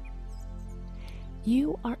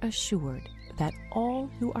 You are assured that all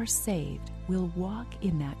who are saved will walk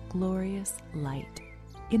in that glorious light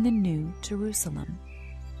in the New Jerusalem.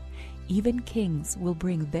 Even kings will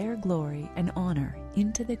bring their glory and honor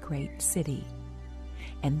into the great city,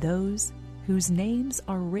 and those whose names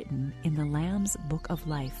are written in the Lamb's Book of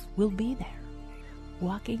Life will be there,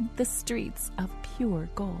 walking the streets of pure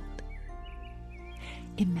gold.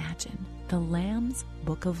 Imagine the Lamb's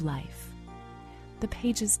Book of Life, the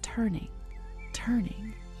pages turning,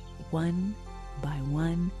 one by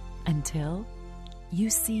one, until you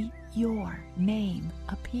see your name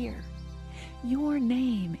appear. Your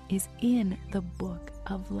name is in the Book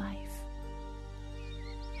of Life.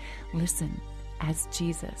 Listen as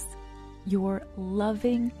Jesus, your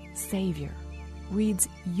loving Savior, reads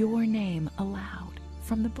your name aloud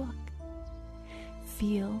from the book.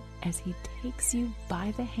 Feel as He takes you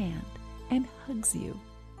by the hand and hugs you,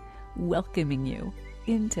 welcoming you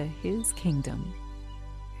into His kingdom.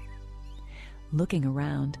 Looking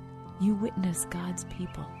around, you witness God's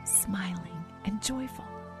people smiling and joyful,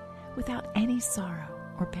 without any sorrow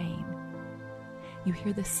or pain. You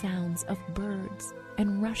hear the sounds of birds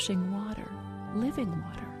and rushing water, living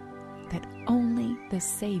water, that only the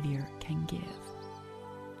Savior can give.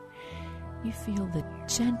 You feel the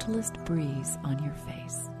gentlest breeze on your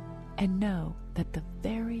face and know that the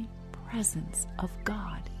very presence of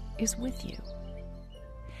God is with you.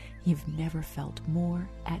 You've never felt more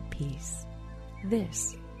at peace.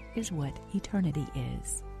 This is what eternity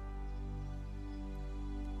is.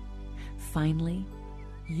 Finally,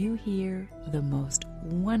 you hear the most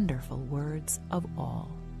wonderful words of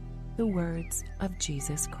all, the words of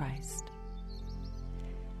Jesus Christ.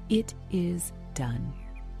 It is done.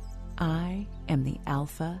 I am the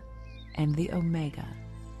Alpha and the Omega,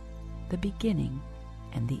 the beginning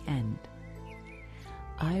and the end.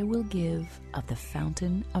 I will give of the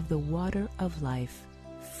fountain of the water of life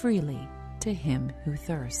freely to him who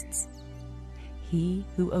thirsts. He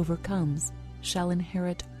who overcomes shall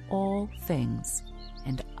inherit all things,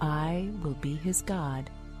 and I will be his God,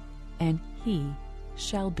 and he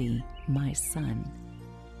shall be my son.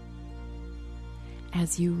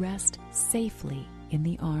 As you rest safely in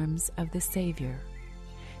the arms of the Savior,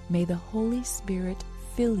 may the Holy Spirit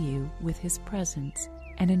fill you with his presence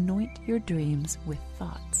and anoint your dreams with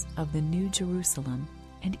thoughts of the New Jerusalem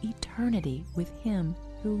and eternity with him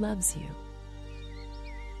who loves you.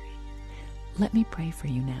 Let me pray for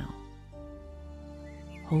you now.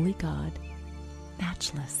 Holy God,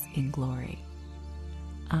 matchless in glory,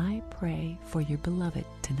 I pray for your beloved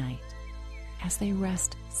tonight as they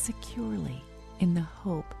rest securely in the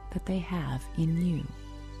hope that they have in you.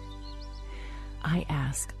 I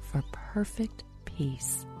ask for perfect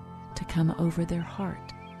peace to come over their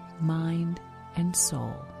heart, mind, and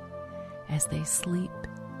soul as they sleep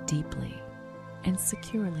deeply and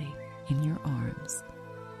securely in your arms.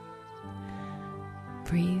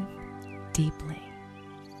 Breathe deeply,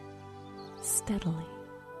 steadily,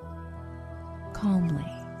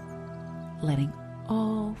 calmly, letting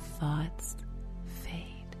all thoughts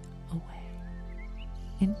fade away.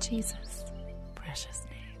 In Jesus' precious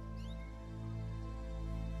name.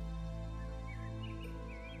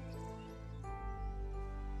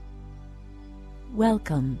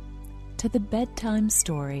 Welcome to the bedtime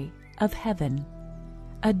story of heaven,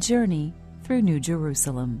 a journey through New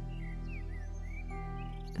Jerusalem.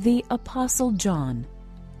 The Apostle John,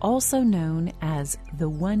 also known as the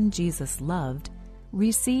one Jesus loved,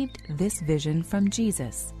 received this vision from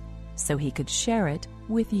Jesus so he could share it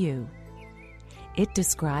with you. It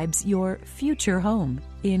describes your future home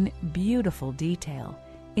in beautiful detail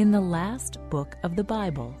in the last book of the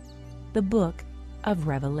Bible, the book of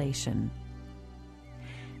Revelation.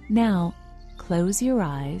 Now, close your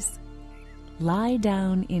eyes, lie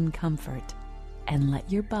down in comfort, and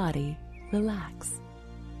let your body relax.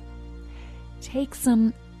 Take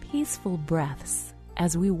some peaceful breaths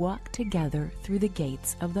as we walk together through the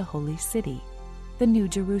gates of the Holy City, the New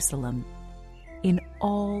Jerusalem, in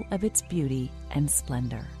all of its beauty and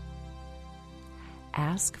splendor.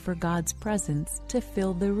 Ask for God's presence to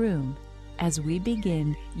fill the room as we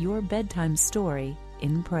begin your bedtime story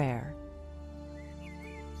in prayer.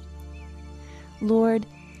 Lord,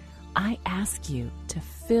 I ask you to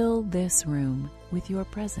fill this room with your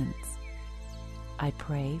presence. I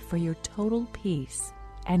pray for your total peace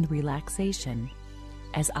and relaxation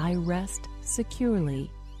as I rest securely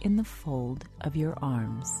in the fold of your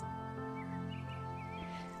arms.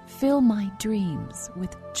 Fill my dreams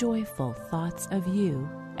with joyful thoughts of you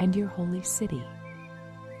and your holy city.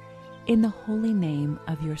 In the holy name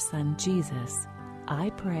of your Son Jesus, I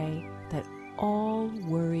pray that all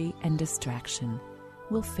worry and distraction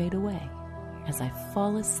will fade away as I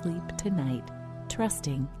fall asleep tonight,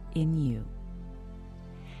 trusting in you.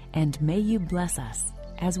 And may you bless us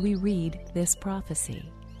as we read this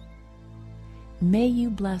prophecy. May you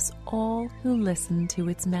bless all who listen to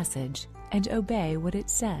its message and obey what it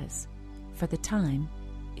says, for the time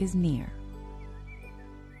is near.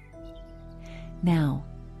 Now,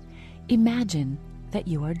 imagine that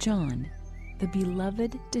you are John, the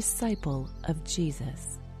beloved disciple of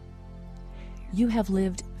Jesus. You have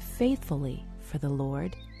lived faithfully for the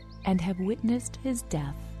Lord and have witnessed his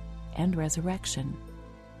death and resurrection.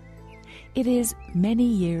 It is many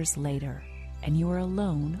years later, and you are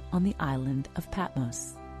alone on the island of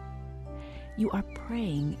Patmos. You are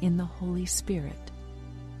praying in the Holy Spirit.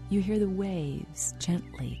 You hear the waves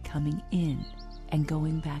gently coming in and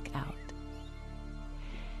going back out.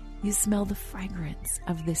 You smell the fragrance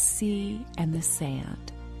of the sea and the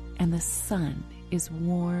sand, and the sun is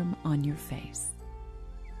warm on your face.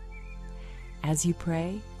 As you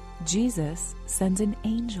pray, Jesus sends an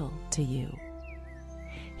angel to you.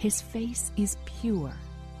 His face is pure,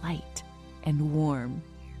 light, and warm.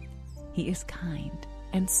 He is kind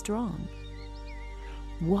and strong.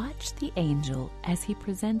 Watch the angel as he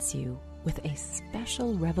presents you with a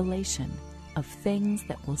special revelation of things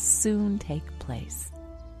that will soon take place.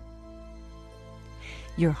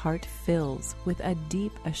 Your heart fills with a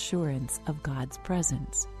deep assurance of God's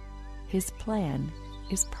presence. His plan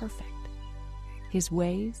is perfect. His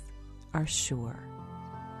ways are sure.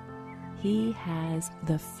 He has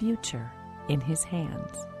the future in his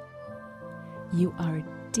hands. You are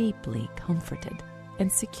deeply comforted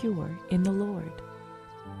and secure in the Lord.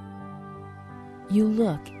 You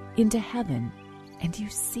look into heaven and you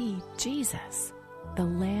see Jesus, the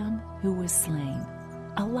Lamb who was slain,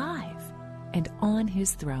 alive and on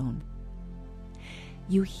his throne.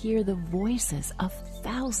 You hear the voices of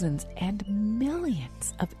thousands and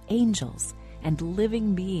millions of angels and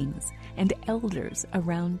living beings and elders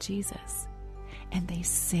around Jesus, and they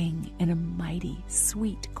sing in a mighty,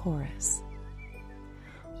 sweet chorus.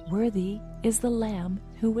 Worthy is the Lamb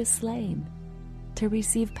who was slain to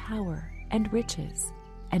receive power and riches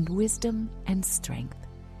and wisdom and strength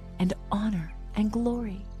and honor and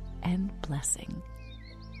glory and blessing.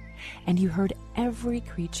 And you heard every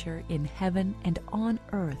creature in heaven and on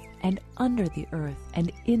earth and under the earth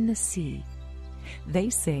and in the sea. They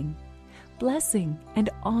sing, blessing and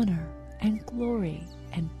honor and glory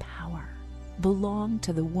and power belong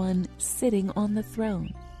to the one sitting on the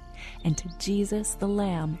throne and to Jesus the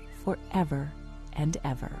Lamb forever and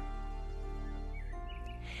ever.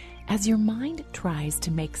 As your mind tries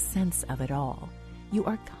to make sense of it all, you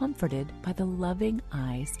are comforted by the loving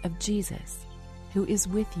eyes of Jesus, who is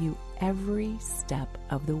with you every step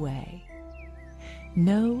of the way.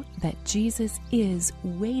 Know that Jesus is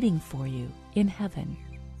waiting for you in heaven.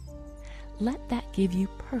 Let that give you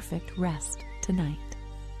perfect rest tonight.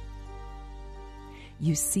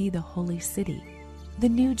 You see the holy city, the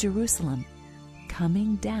New Jerusalem,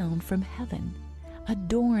 coming down from heaven,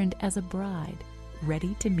 adorned as a bride,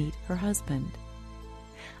 ready to meet her husband.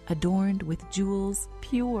 Adorned with jewels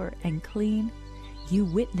pure and clean, you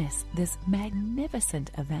witness this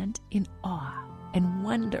magnificent event in awe and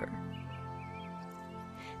wonder.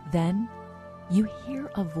 Then you hear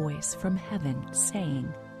a voice from heaven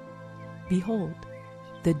saying, Behold,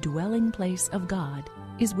 the dwelling place of God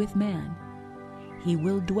is with man. He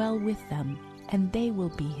will dwell with them, and they will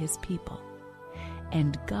be his people.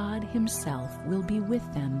 And God himself will be with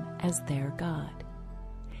them as their God.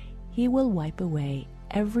 He will wipe away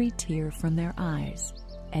every tear from their eyes,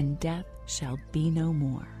 and death shall be no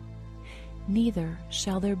more. Neither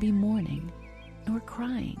shall there be mourning, nor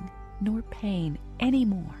crying, nor pain any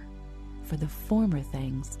more, for the former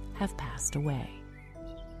things have passed away.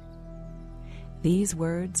 These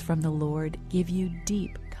words from the Lord give you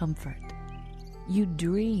deep comfort. You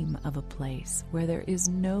dream of a place where there is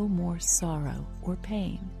no more sorrow or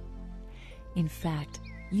pain. In fact,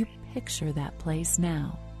 you picture that place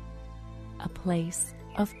now, a place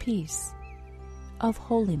of peace, of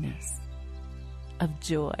holiness, of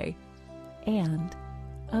joy, and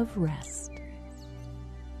of rest.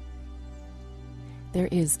 There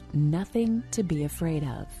is nothing to be afraid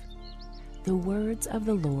of. The words of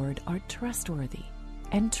the Lord are trustworthy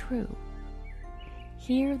and true.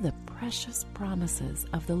 Hear the precious promises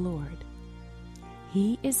of the Lord.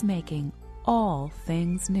 He is making all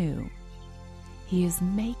things new. He is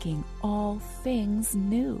making all things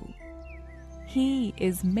new. He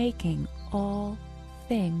is making all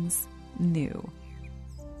things new.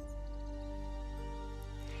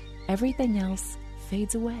 Everything else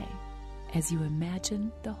fades away as you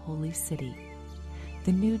imagine the holy city,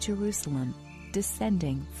 the New Jerusalem,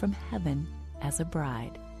 descending from heaven as a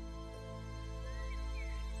bride.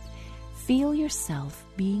 Feel yourself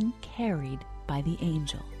being carried by the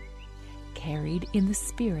angel, carried in the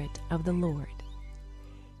Spirit of the Lord.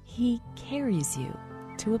 He carries you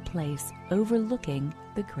to a place overlooking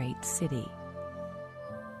the great city.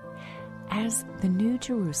 As the New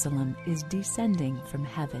Jerusalem is descending from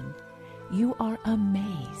heaven, you are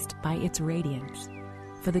amazed by its radiance,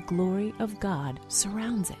 for the glory of God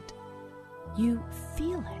surrounds it. You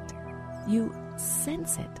feel it. You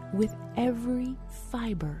sense it with every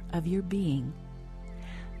fiber of your being.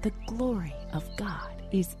 The glory of God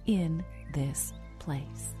is in this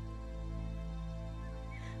place.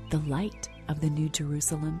 The light of the New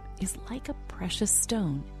Jerusalem is like a precious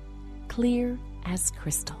stone, clear as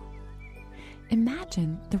crystal.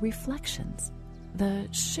 Imagine the reflections, the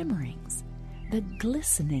shimmerings, the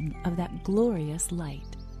glistening of that glorious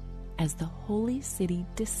light as the holy city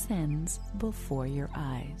descends before your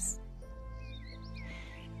eyes.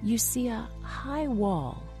 You see a high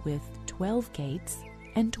wall with 12 gates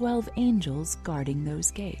and 12 angels guarding those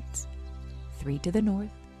gates, 3 to the north,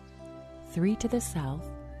 3 to the south,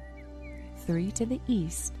 3 to the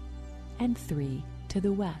east and 3 to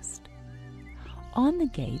the west. On the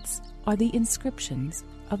gates are the inscriptions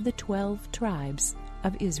of the 12 tribes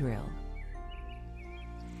of Israel.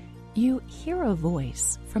 You hear a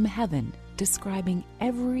voice from heaven describing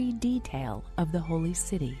every detail of the holy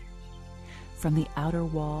city, from the outer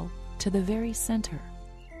wall to the very center.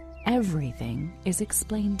 Everything is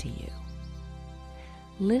explained to you.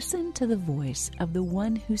 Listen to the voice of the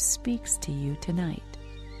one who speaks to you tonight.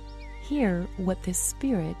 Hear what the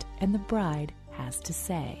Spirit and the bride has to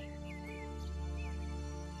say.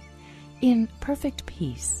 In perfect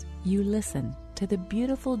peace, you listen to the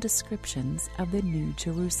beautiful descriptions of the New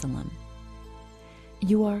Jerusalem.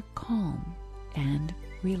 You are calm and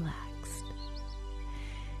relaxed.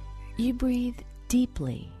 You breathe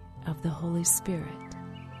deeply of the Holy Spirit.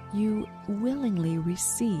 You willingly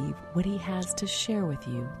receive what He has to share with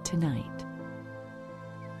you tonight.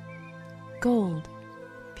 Gold,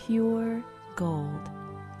 pure gold,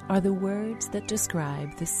 are the words that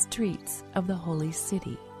describe the streets of the holy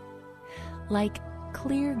city. Like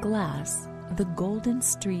clear glass, the golden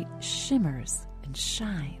street shimmers and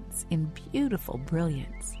shines in beautiful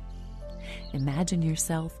brilliance. Imagine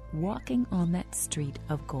yourself walking on that street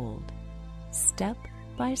of gold. Step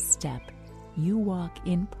by step, you walk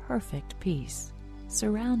in perfect peace,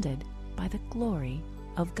 surrounded by the glory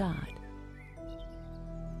of God.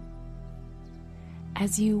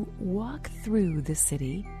 As you walk through the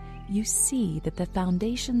city, you see that the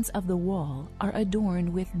foundations of the wall are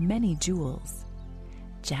adorned with many jewels.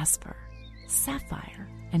 Jasper, sapphire,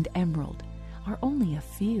 and emerald are only a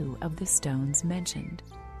few of the stones mentioned.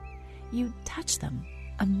 You touch them,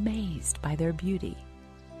 amazed by their beauty.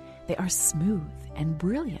 They are smooth and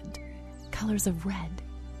brilliant, colors of red,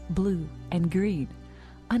 blue, and green,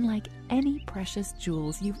 unlike any precious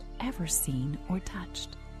jewels you've ever seen or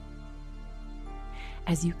touched.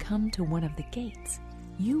 As you come to one of the gates,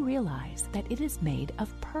 you realize that it is made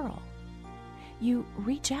of pearl. You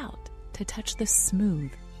reach out to touch the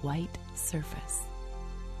smooth, white surface.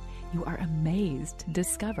 You are amazed to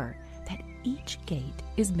discover that each gate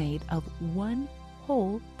is made of one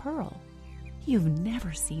whole pearl. You've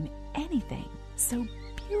never seen anything so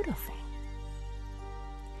beautiful.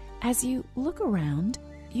 As you look around,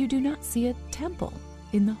 you do not see a temple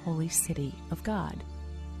in the holy city of God.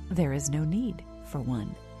 There is no need for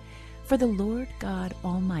one, for the Lord God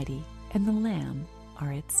Almighty and the Lamb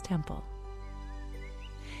are its temple.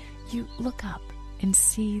 You look up and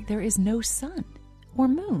see there is no sun or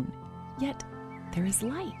moon, yet there is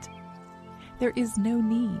light. There is no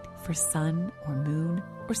need for sun or moon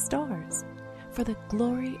or stars, for the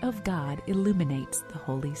glory of God illuminates the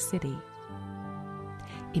holy city.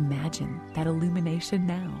 Imagine that illumination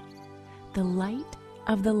now, the light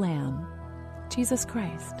of the Lamb, Jesus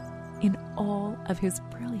Christ, in all of His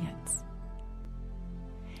brilliance.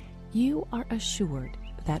 You are assured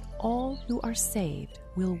that all who are saved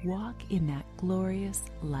will walk in that glorious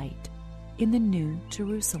light in the New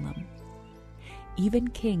Jerusalem. Even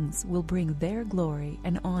kings will bring their glory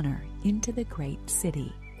and honor into the great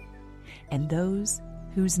city, and those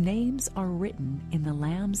whose names are written in the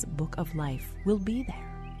Lamb's Book of Life will be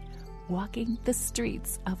there, walking the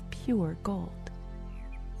streets of pure gold.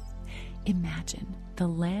 Imagine the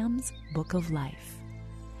Lamb's Book of Life,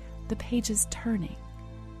 the pages turning,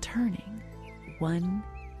 one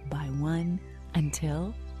by one,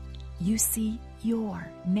 until you see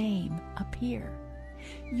your name appear.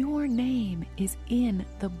 Your name is in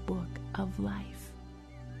the Book of Life.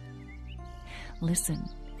 Listen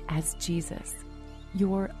as Jesus,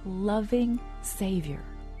 your loving Savior,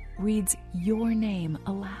 reads your name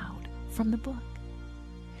aloud from the book.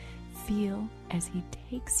 Feel as He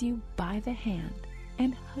takes you by the hand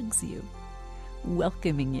and hugs you,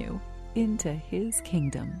 welcoming you into His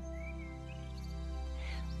kingdom.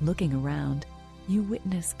 Looking around, you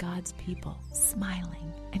witness God's people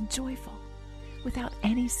smiling and joyful, without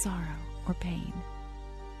any sorrow or pain.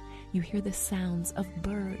 You hear the sounds of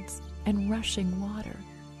birds and rushing water,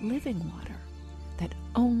 living water, that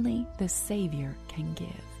only the Savior can give.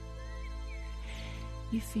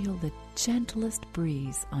 You feel the gentlest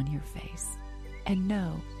breeze on your face and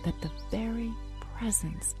know that the very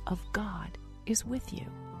presence of God is with you.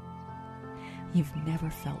 You've never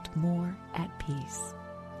felt more at peace.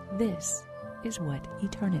 This is what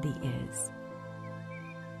eternity is.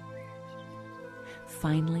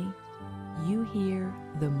 Finally, you hear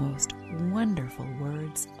the most wonderful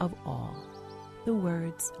words of all, the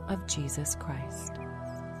words of Jesus Christ.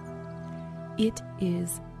 It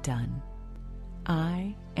is done.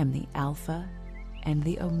 I am the Alpha and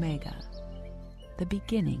the Omega, the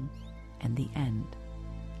beginning and the end.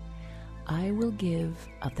 I will give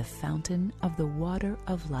of the fountain of the water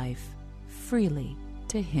of life freely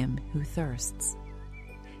to him who thirsts.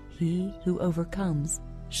 He who overcomes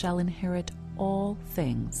shall inherit all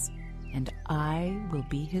things, and I will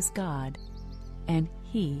be his God, and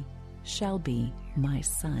he shall be my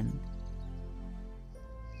son.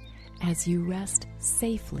 As you rest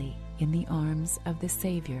safely in the arms of the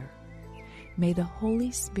Savior, may the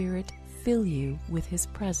Holy Spirit fill you with his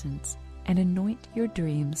presence and anoint your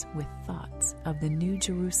dreams with thoughts of the New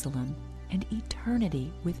Jerusalem and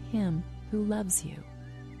eternity with him who loves you.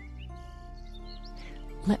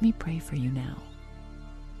 Let me pray for you now.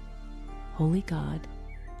 Holy God,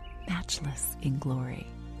 matchless in glory,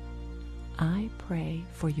 I pray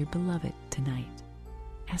for your beloved tonight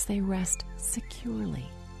as they rest securely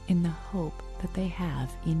in the hope that they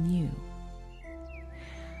have in you.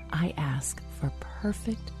 I ask for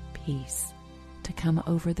perfect peace to come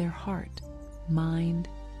over their heart, mind,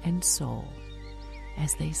 and soul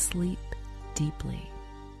as they sleep deeply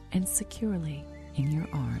and securely in your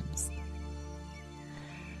arms.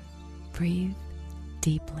 Breathe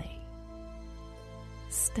deeply,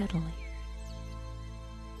 steadily,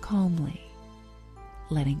 calmly,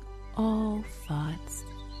 letting all thoughts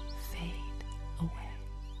fade away.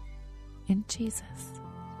 In Jesus'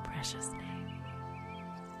 precious name.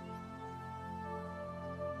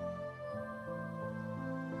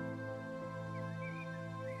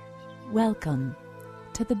 Welcome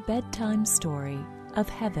to the bedtime story of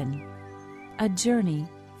heaven, a journey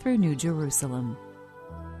through New Jerusalem.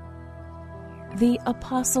 The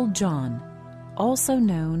Apostle John, also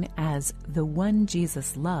known as the one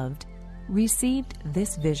Jesus loved, received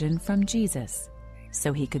this vision from Jesus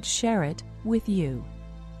so he could share it with you.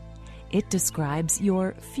 It describes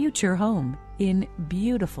your future home in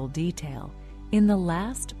beautiful detail in the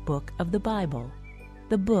last book of the Bible,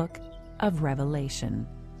 the book of Revelation.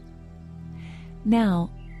 Now,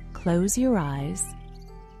 close your eyes,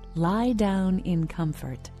 lie down in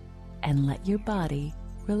comfort, and let your body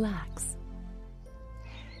relax.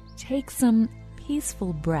 Take some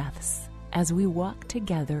peaceful breaths as we walk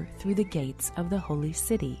together through the gates of the Holy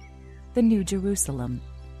City, the New Jerusalem,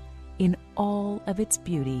 in all of its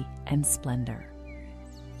beauty and splendor.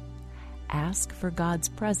 Ask for God's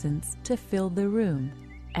presence to fill the room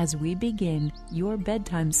as we begin your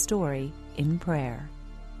bedtime story in prayer.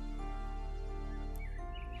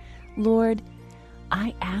 Lord,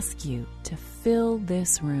 I ask you to fill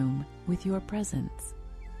this room with your presence.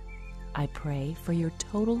 I pray for your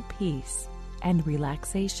total peace and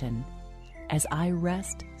relaxation as I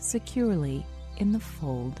rest securely in the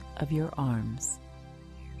fold of your arms.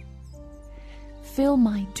 Fill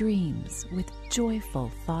my dreams with joyful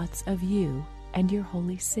thoughts of you and your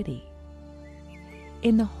holy city.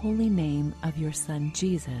 In the holy name of your Son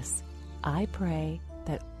Jesus, I pray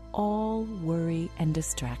that all worry and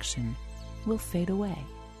distraction will fade away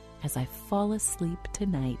as I fall asleep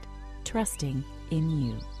tonight, trusting in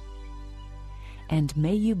you. And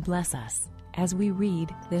may you bless us as we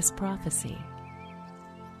read this prophecy.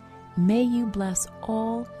 May you bless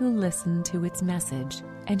all who listen to its message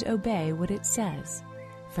and obey what it says,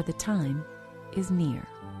 for the time is near.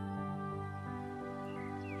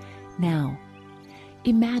 Now,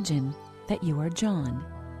 imagine that you are John,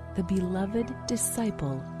 the beloved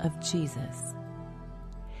disciple of Jesus.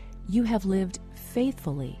 You have lived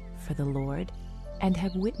faithfully for the Lord and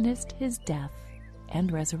have witnessed his death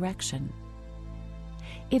and resurrection.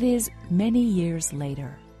 It is many years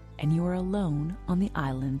later, and you are alone on the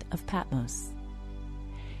island of Patmos.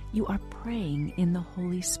 You are praying in the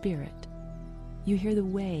Holy Spirit. You hear the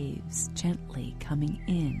waves gently coming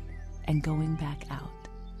in and going back out.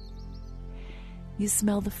 You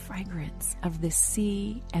smell the fragrance of the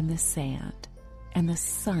sea and the sand, and the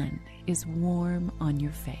sun is warm on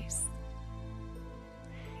your face.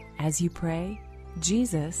 As you pray,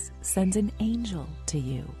 Jesus sends an angel to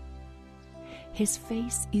you. His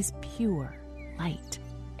face is pure, light,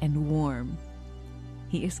 and warm.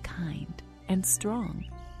 He is kind and strong.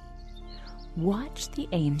 Watch the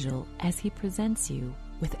angel as he presents you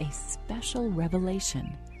with a special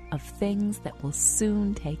revelation of things that will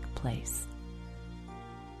soon take place.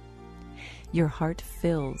 Your heart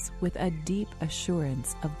fills with a deep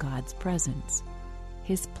assurance of God's presence.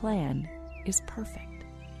 His plan is perfect.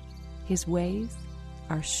 His ways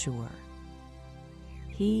are sure.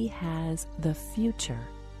 He has the future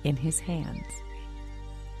in his hands.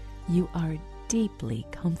 You are deeply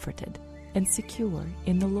comforted and secure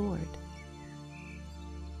in the Lord.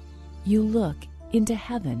 You look into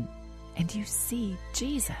heaven and you see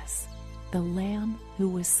Jesus, the Lamb who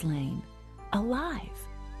was slain, alive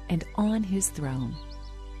and on his throne.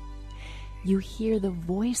 you hear the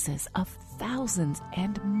voices of thousands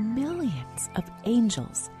and millions of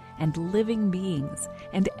angels and living beings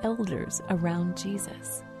and elders around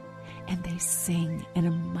Jesus, and they sing in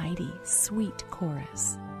a mighty, sweet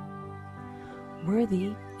chorus.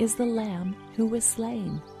 Worthy is the Lamb who was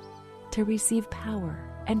slain to receive power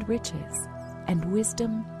and riches and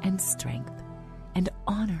wisdom and strength and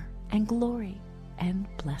honor and glory and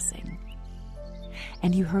blessing.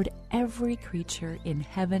 And you heard every creature in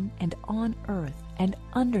heaven and on earth and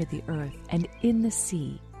under the earth and in the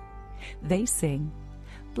sea. They sing,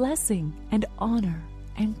 blessing and honor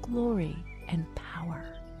and glory and power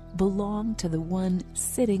belong to the one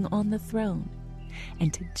sitting on the throne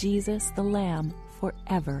and to Jesus the Lamb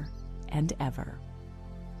forever and ever.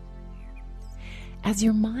 As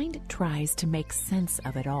your mind tries to make sense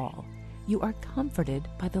of it all, you are comforted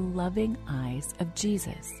by the loving eyes of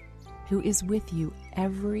Jesus, who is with you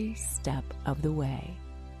every step of the way.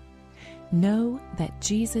 Know that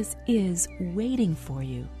Jesus is waiting for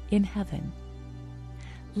you in heaven.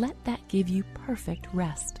 Let that give you perfect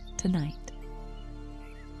rest tonight.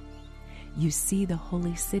 You see the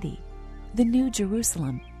holy city, the New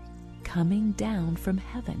Jerusalem, coming down from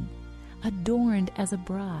heaven, adorned as a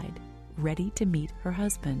bride, ready to meet her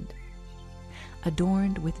husband.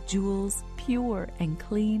 Adorned with jewels pure and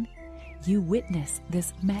clean, you witness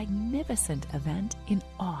this magnificent event in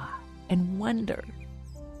awe and wonder.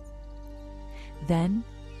 Then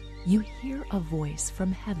you hear a voice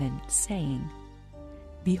from heaven saying,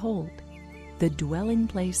 Behold, the dwelling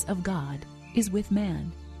place of God is with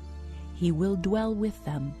man. He will dwell with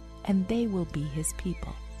them, and they will be his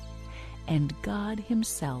people. And God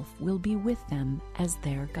himself will be with them as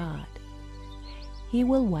their God. He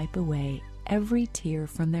will wipe away every tear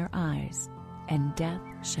from their eyes, and death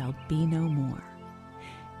shall be no more.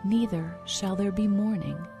 Neither shall there be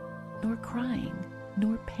mourning, nor crying,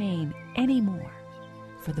 nor pain any more,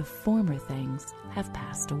 for the former things have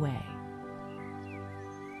passed away.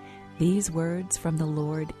 These words from the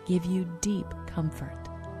Lord give you deep comfort.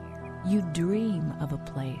 You dream of a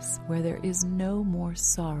place where there is no more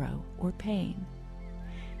sorrow or pain.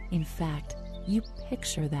 In fact, you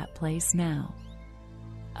picture that place now,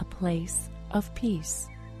 a place of peace,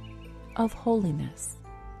 of holiness,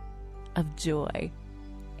 of joy,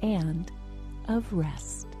 and of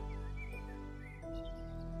rest.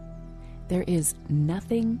 There is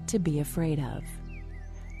nothing to be afraid of.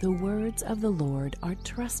 The words of the Lord are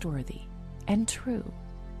trustworthy and true.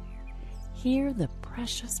 Hear the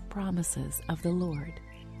precious promises of the Lord.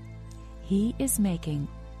 He is making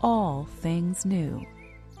all things new.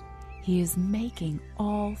 He is making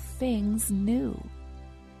all things new.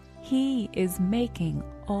 He is making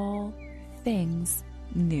all things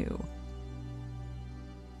new.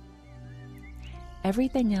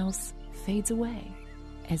 Everything else fades away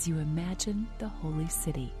as you imagine the holy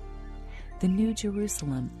city, the New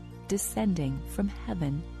Jerusalem, descending from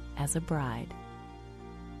heaven as a bride.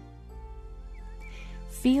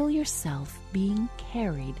 Feel yourself being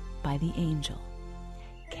carried by the angel,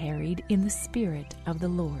 carried in the Spirit of the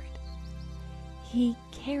Lord. He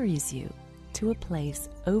carries you to a place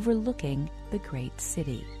overlooking the great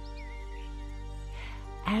city.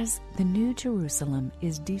 As the New Jerusalem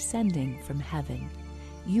is descending from heaven,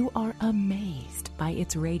 you are amazed by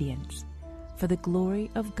its radiance, for the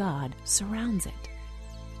glory of God surrounds it.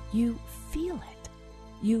 You feel it.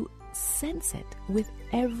 You sense it with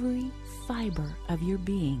every fiber of your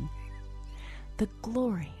being. The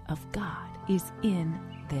glory of God is in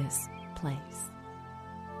this place.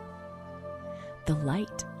 The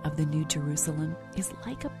light of the New Jerusalem is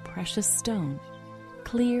like a precious stone,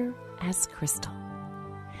 clear as crystal.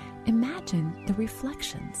 Imagine the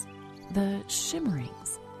reflections, the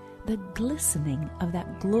shimmerings, the glistening of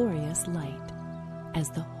that glorious light as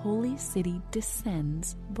the holy city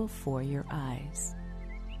descends before your eyes.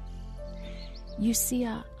 You see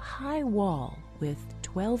a high wall with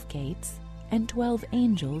 12 gates and 12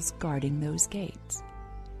 angels guarding those gates,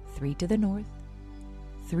 3 to the north,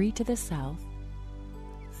 3 to the south,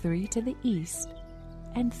 3 to the east,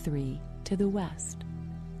 and 3 to the west.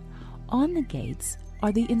 On the gates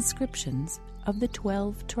are the inscriptions of the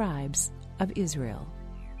 12 tribes of Israel.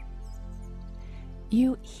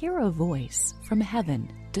 You hear a voice from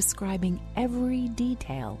heaven describing every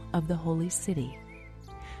detail of the holy city,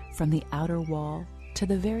 from the outer wall to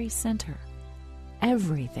the very center.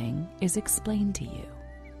 Everything is explained to you.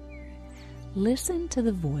 Listen to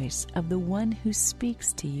the voice of the one who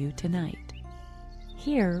speaks to you tonight.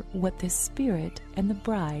 Hear what the Spirit and the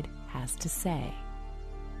bride has to say.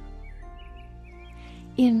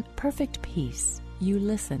 In perfect peace, you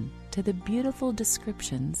listen to the beautiful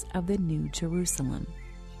descriptions of the New Jerusalem.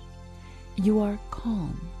 You are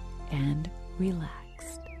calm and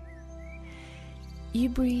relaxed. You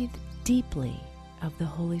breathe deeply of the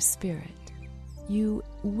Holy Spirit. You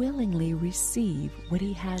willingly receive what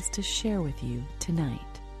He has to share with you tonight.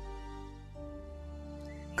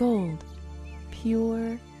 Gold,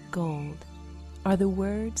 pure gold, are the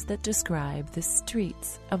words that describe the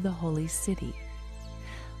streets of the holy city.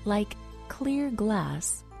 Like clear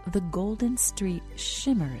glass, the golden street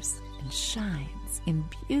shimmers and shines in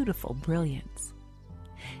beautiful brilliance.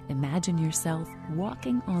 Imagine yourself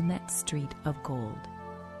walking on that street of gold.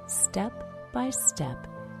 Step by step,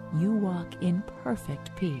 you walk in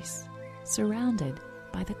perfect peace, surrounded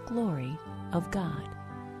by the glory of God.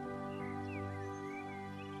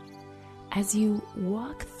 As you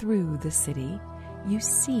walk through the city, you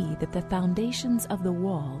see that the foundations of the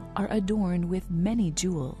wall are adorned with many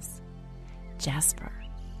jewels. Jasper,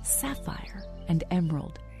 sapphire, and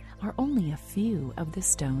emerald are only a few of the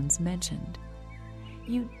stones mentioned.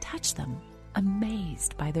 You touch them,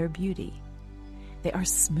 amazed by their beauty. They are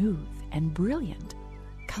smooth and brilliant,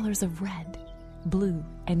 colors of red, blue,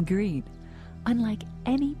 and green, unlike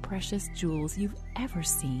any precious jewels you've ever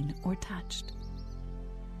seen or touched.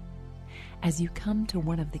 As you come to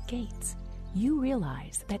one of the gates, you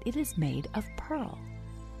realize that it is made of pearl.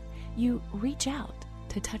 You reach out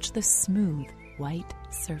to touch the smooth, white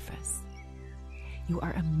surface. You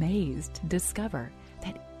are amazed to discover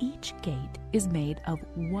that each gate is made of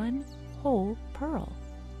one whole pearl.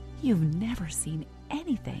 You've never seen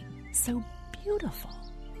anything so beautiful.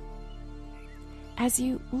 As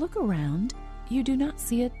you look around, you do not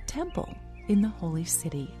see a temple in the holy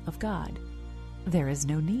city of God. There is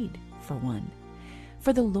no need for one,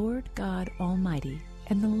 for the Lord God Almighty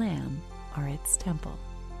and the Lamb are its temple.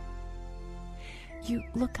 You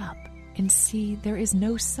look up and see there is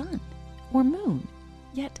no sun or moon,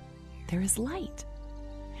 yet there is light.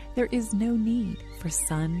 There is no need for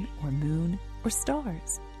sun or moon or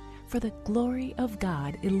stars, for the glory of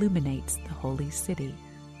God illuminates the holy city.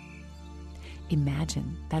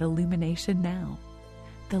 Imagine that illumination now,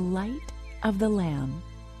 the light of the Lamb,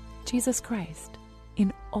 Jesus Christ,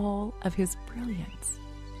 in all of His brilliance.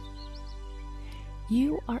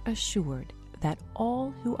 You are assured that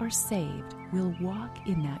all who are saved will walk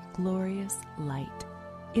in that glorious light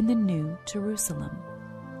in the New Jerusalem.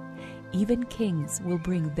 Even kings will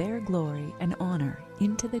bring their glory and honor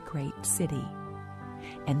into the great city,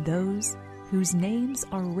 and those whose names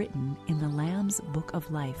are written in the Lamb's Book of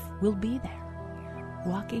Life will be there,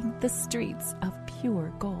 walking the streets of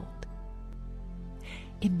pure gold.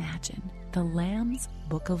 Imagine the Lamb's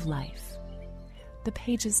Book of Life, the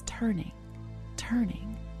pages turning,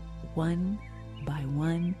 one by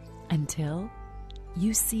one, until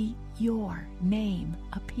you see your name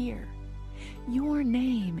appear. Your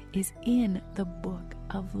name is in the Book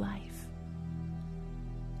of Life.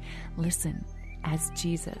 Listen as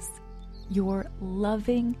Jesus, your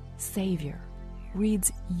loving Savior,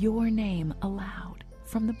 reads your name aloud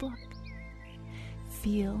from the book.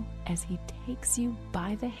 Feel as He takes you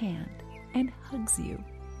by the hand and hugs you,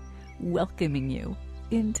 welcoming you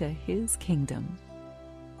into His kingdom.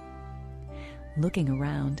 Looking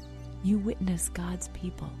around, you witness God's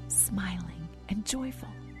people smiling and joyful,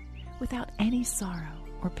 without any sorrow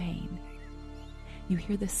or pain. You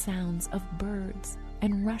hear the sounds of birds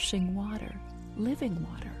and rushing water, living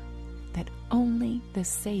water, that only the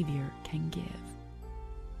Savior can give.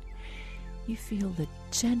 You feel the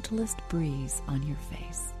gentlest breeze on your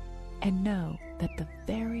face and know that the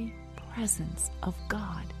very presence of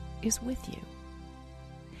God is with you.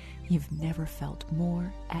 You've never felt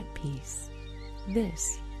more at peace.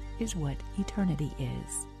 This is what eternity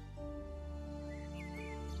is.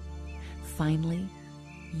 Finally,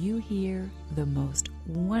 you hear the most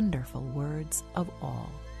wonderful words of all,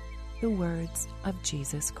 the words of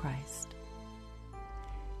Jesus Christ.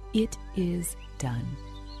 It is done.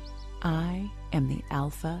 I am the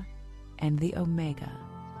Alpha and the Omega,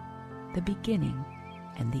 the beginning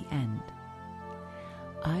and the end.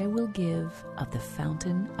 I will give of the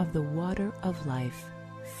fountain of the water of life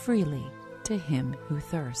freely to him who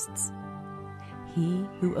thirsts. He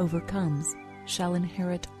who overcomes shall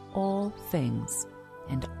inherit all things,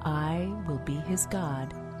 and I will be his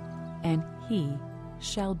God, and he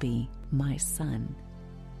shall be my son.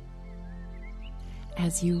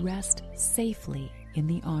 As you rest safely in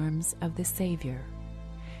the arms of the Savior,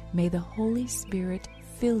 may the Holy Spirit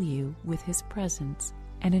fill you with his presence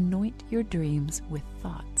and anoint your dreams with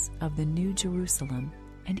thoughts of the New Jerusalem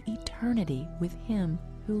and eternity with him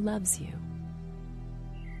who loves you.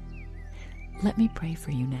 Let me pray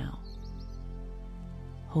for you now.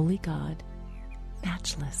 Holy God,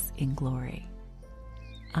 matchless in glory,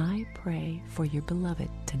 I pray for your beloved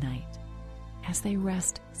tonight as they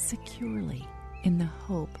rest securely in the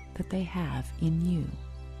hope that they have in you.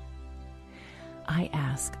 I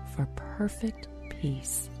ask for perfect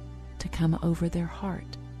peace to come over their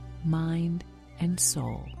heart, mind, and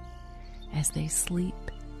soul as they sleep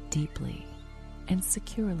deeply and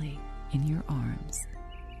securely in your arms.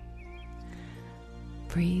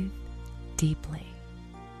 Breathe deeply,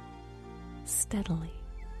 steadily,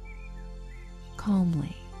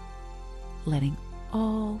 calmly, letting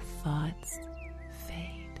all thoughts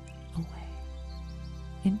fade away.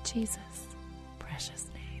 In Jesus' precious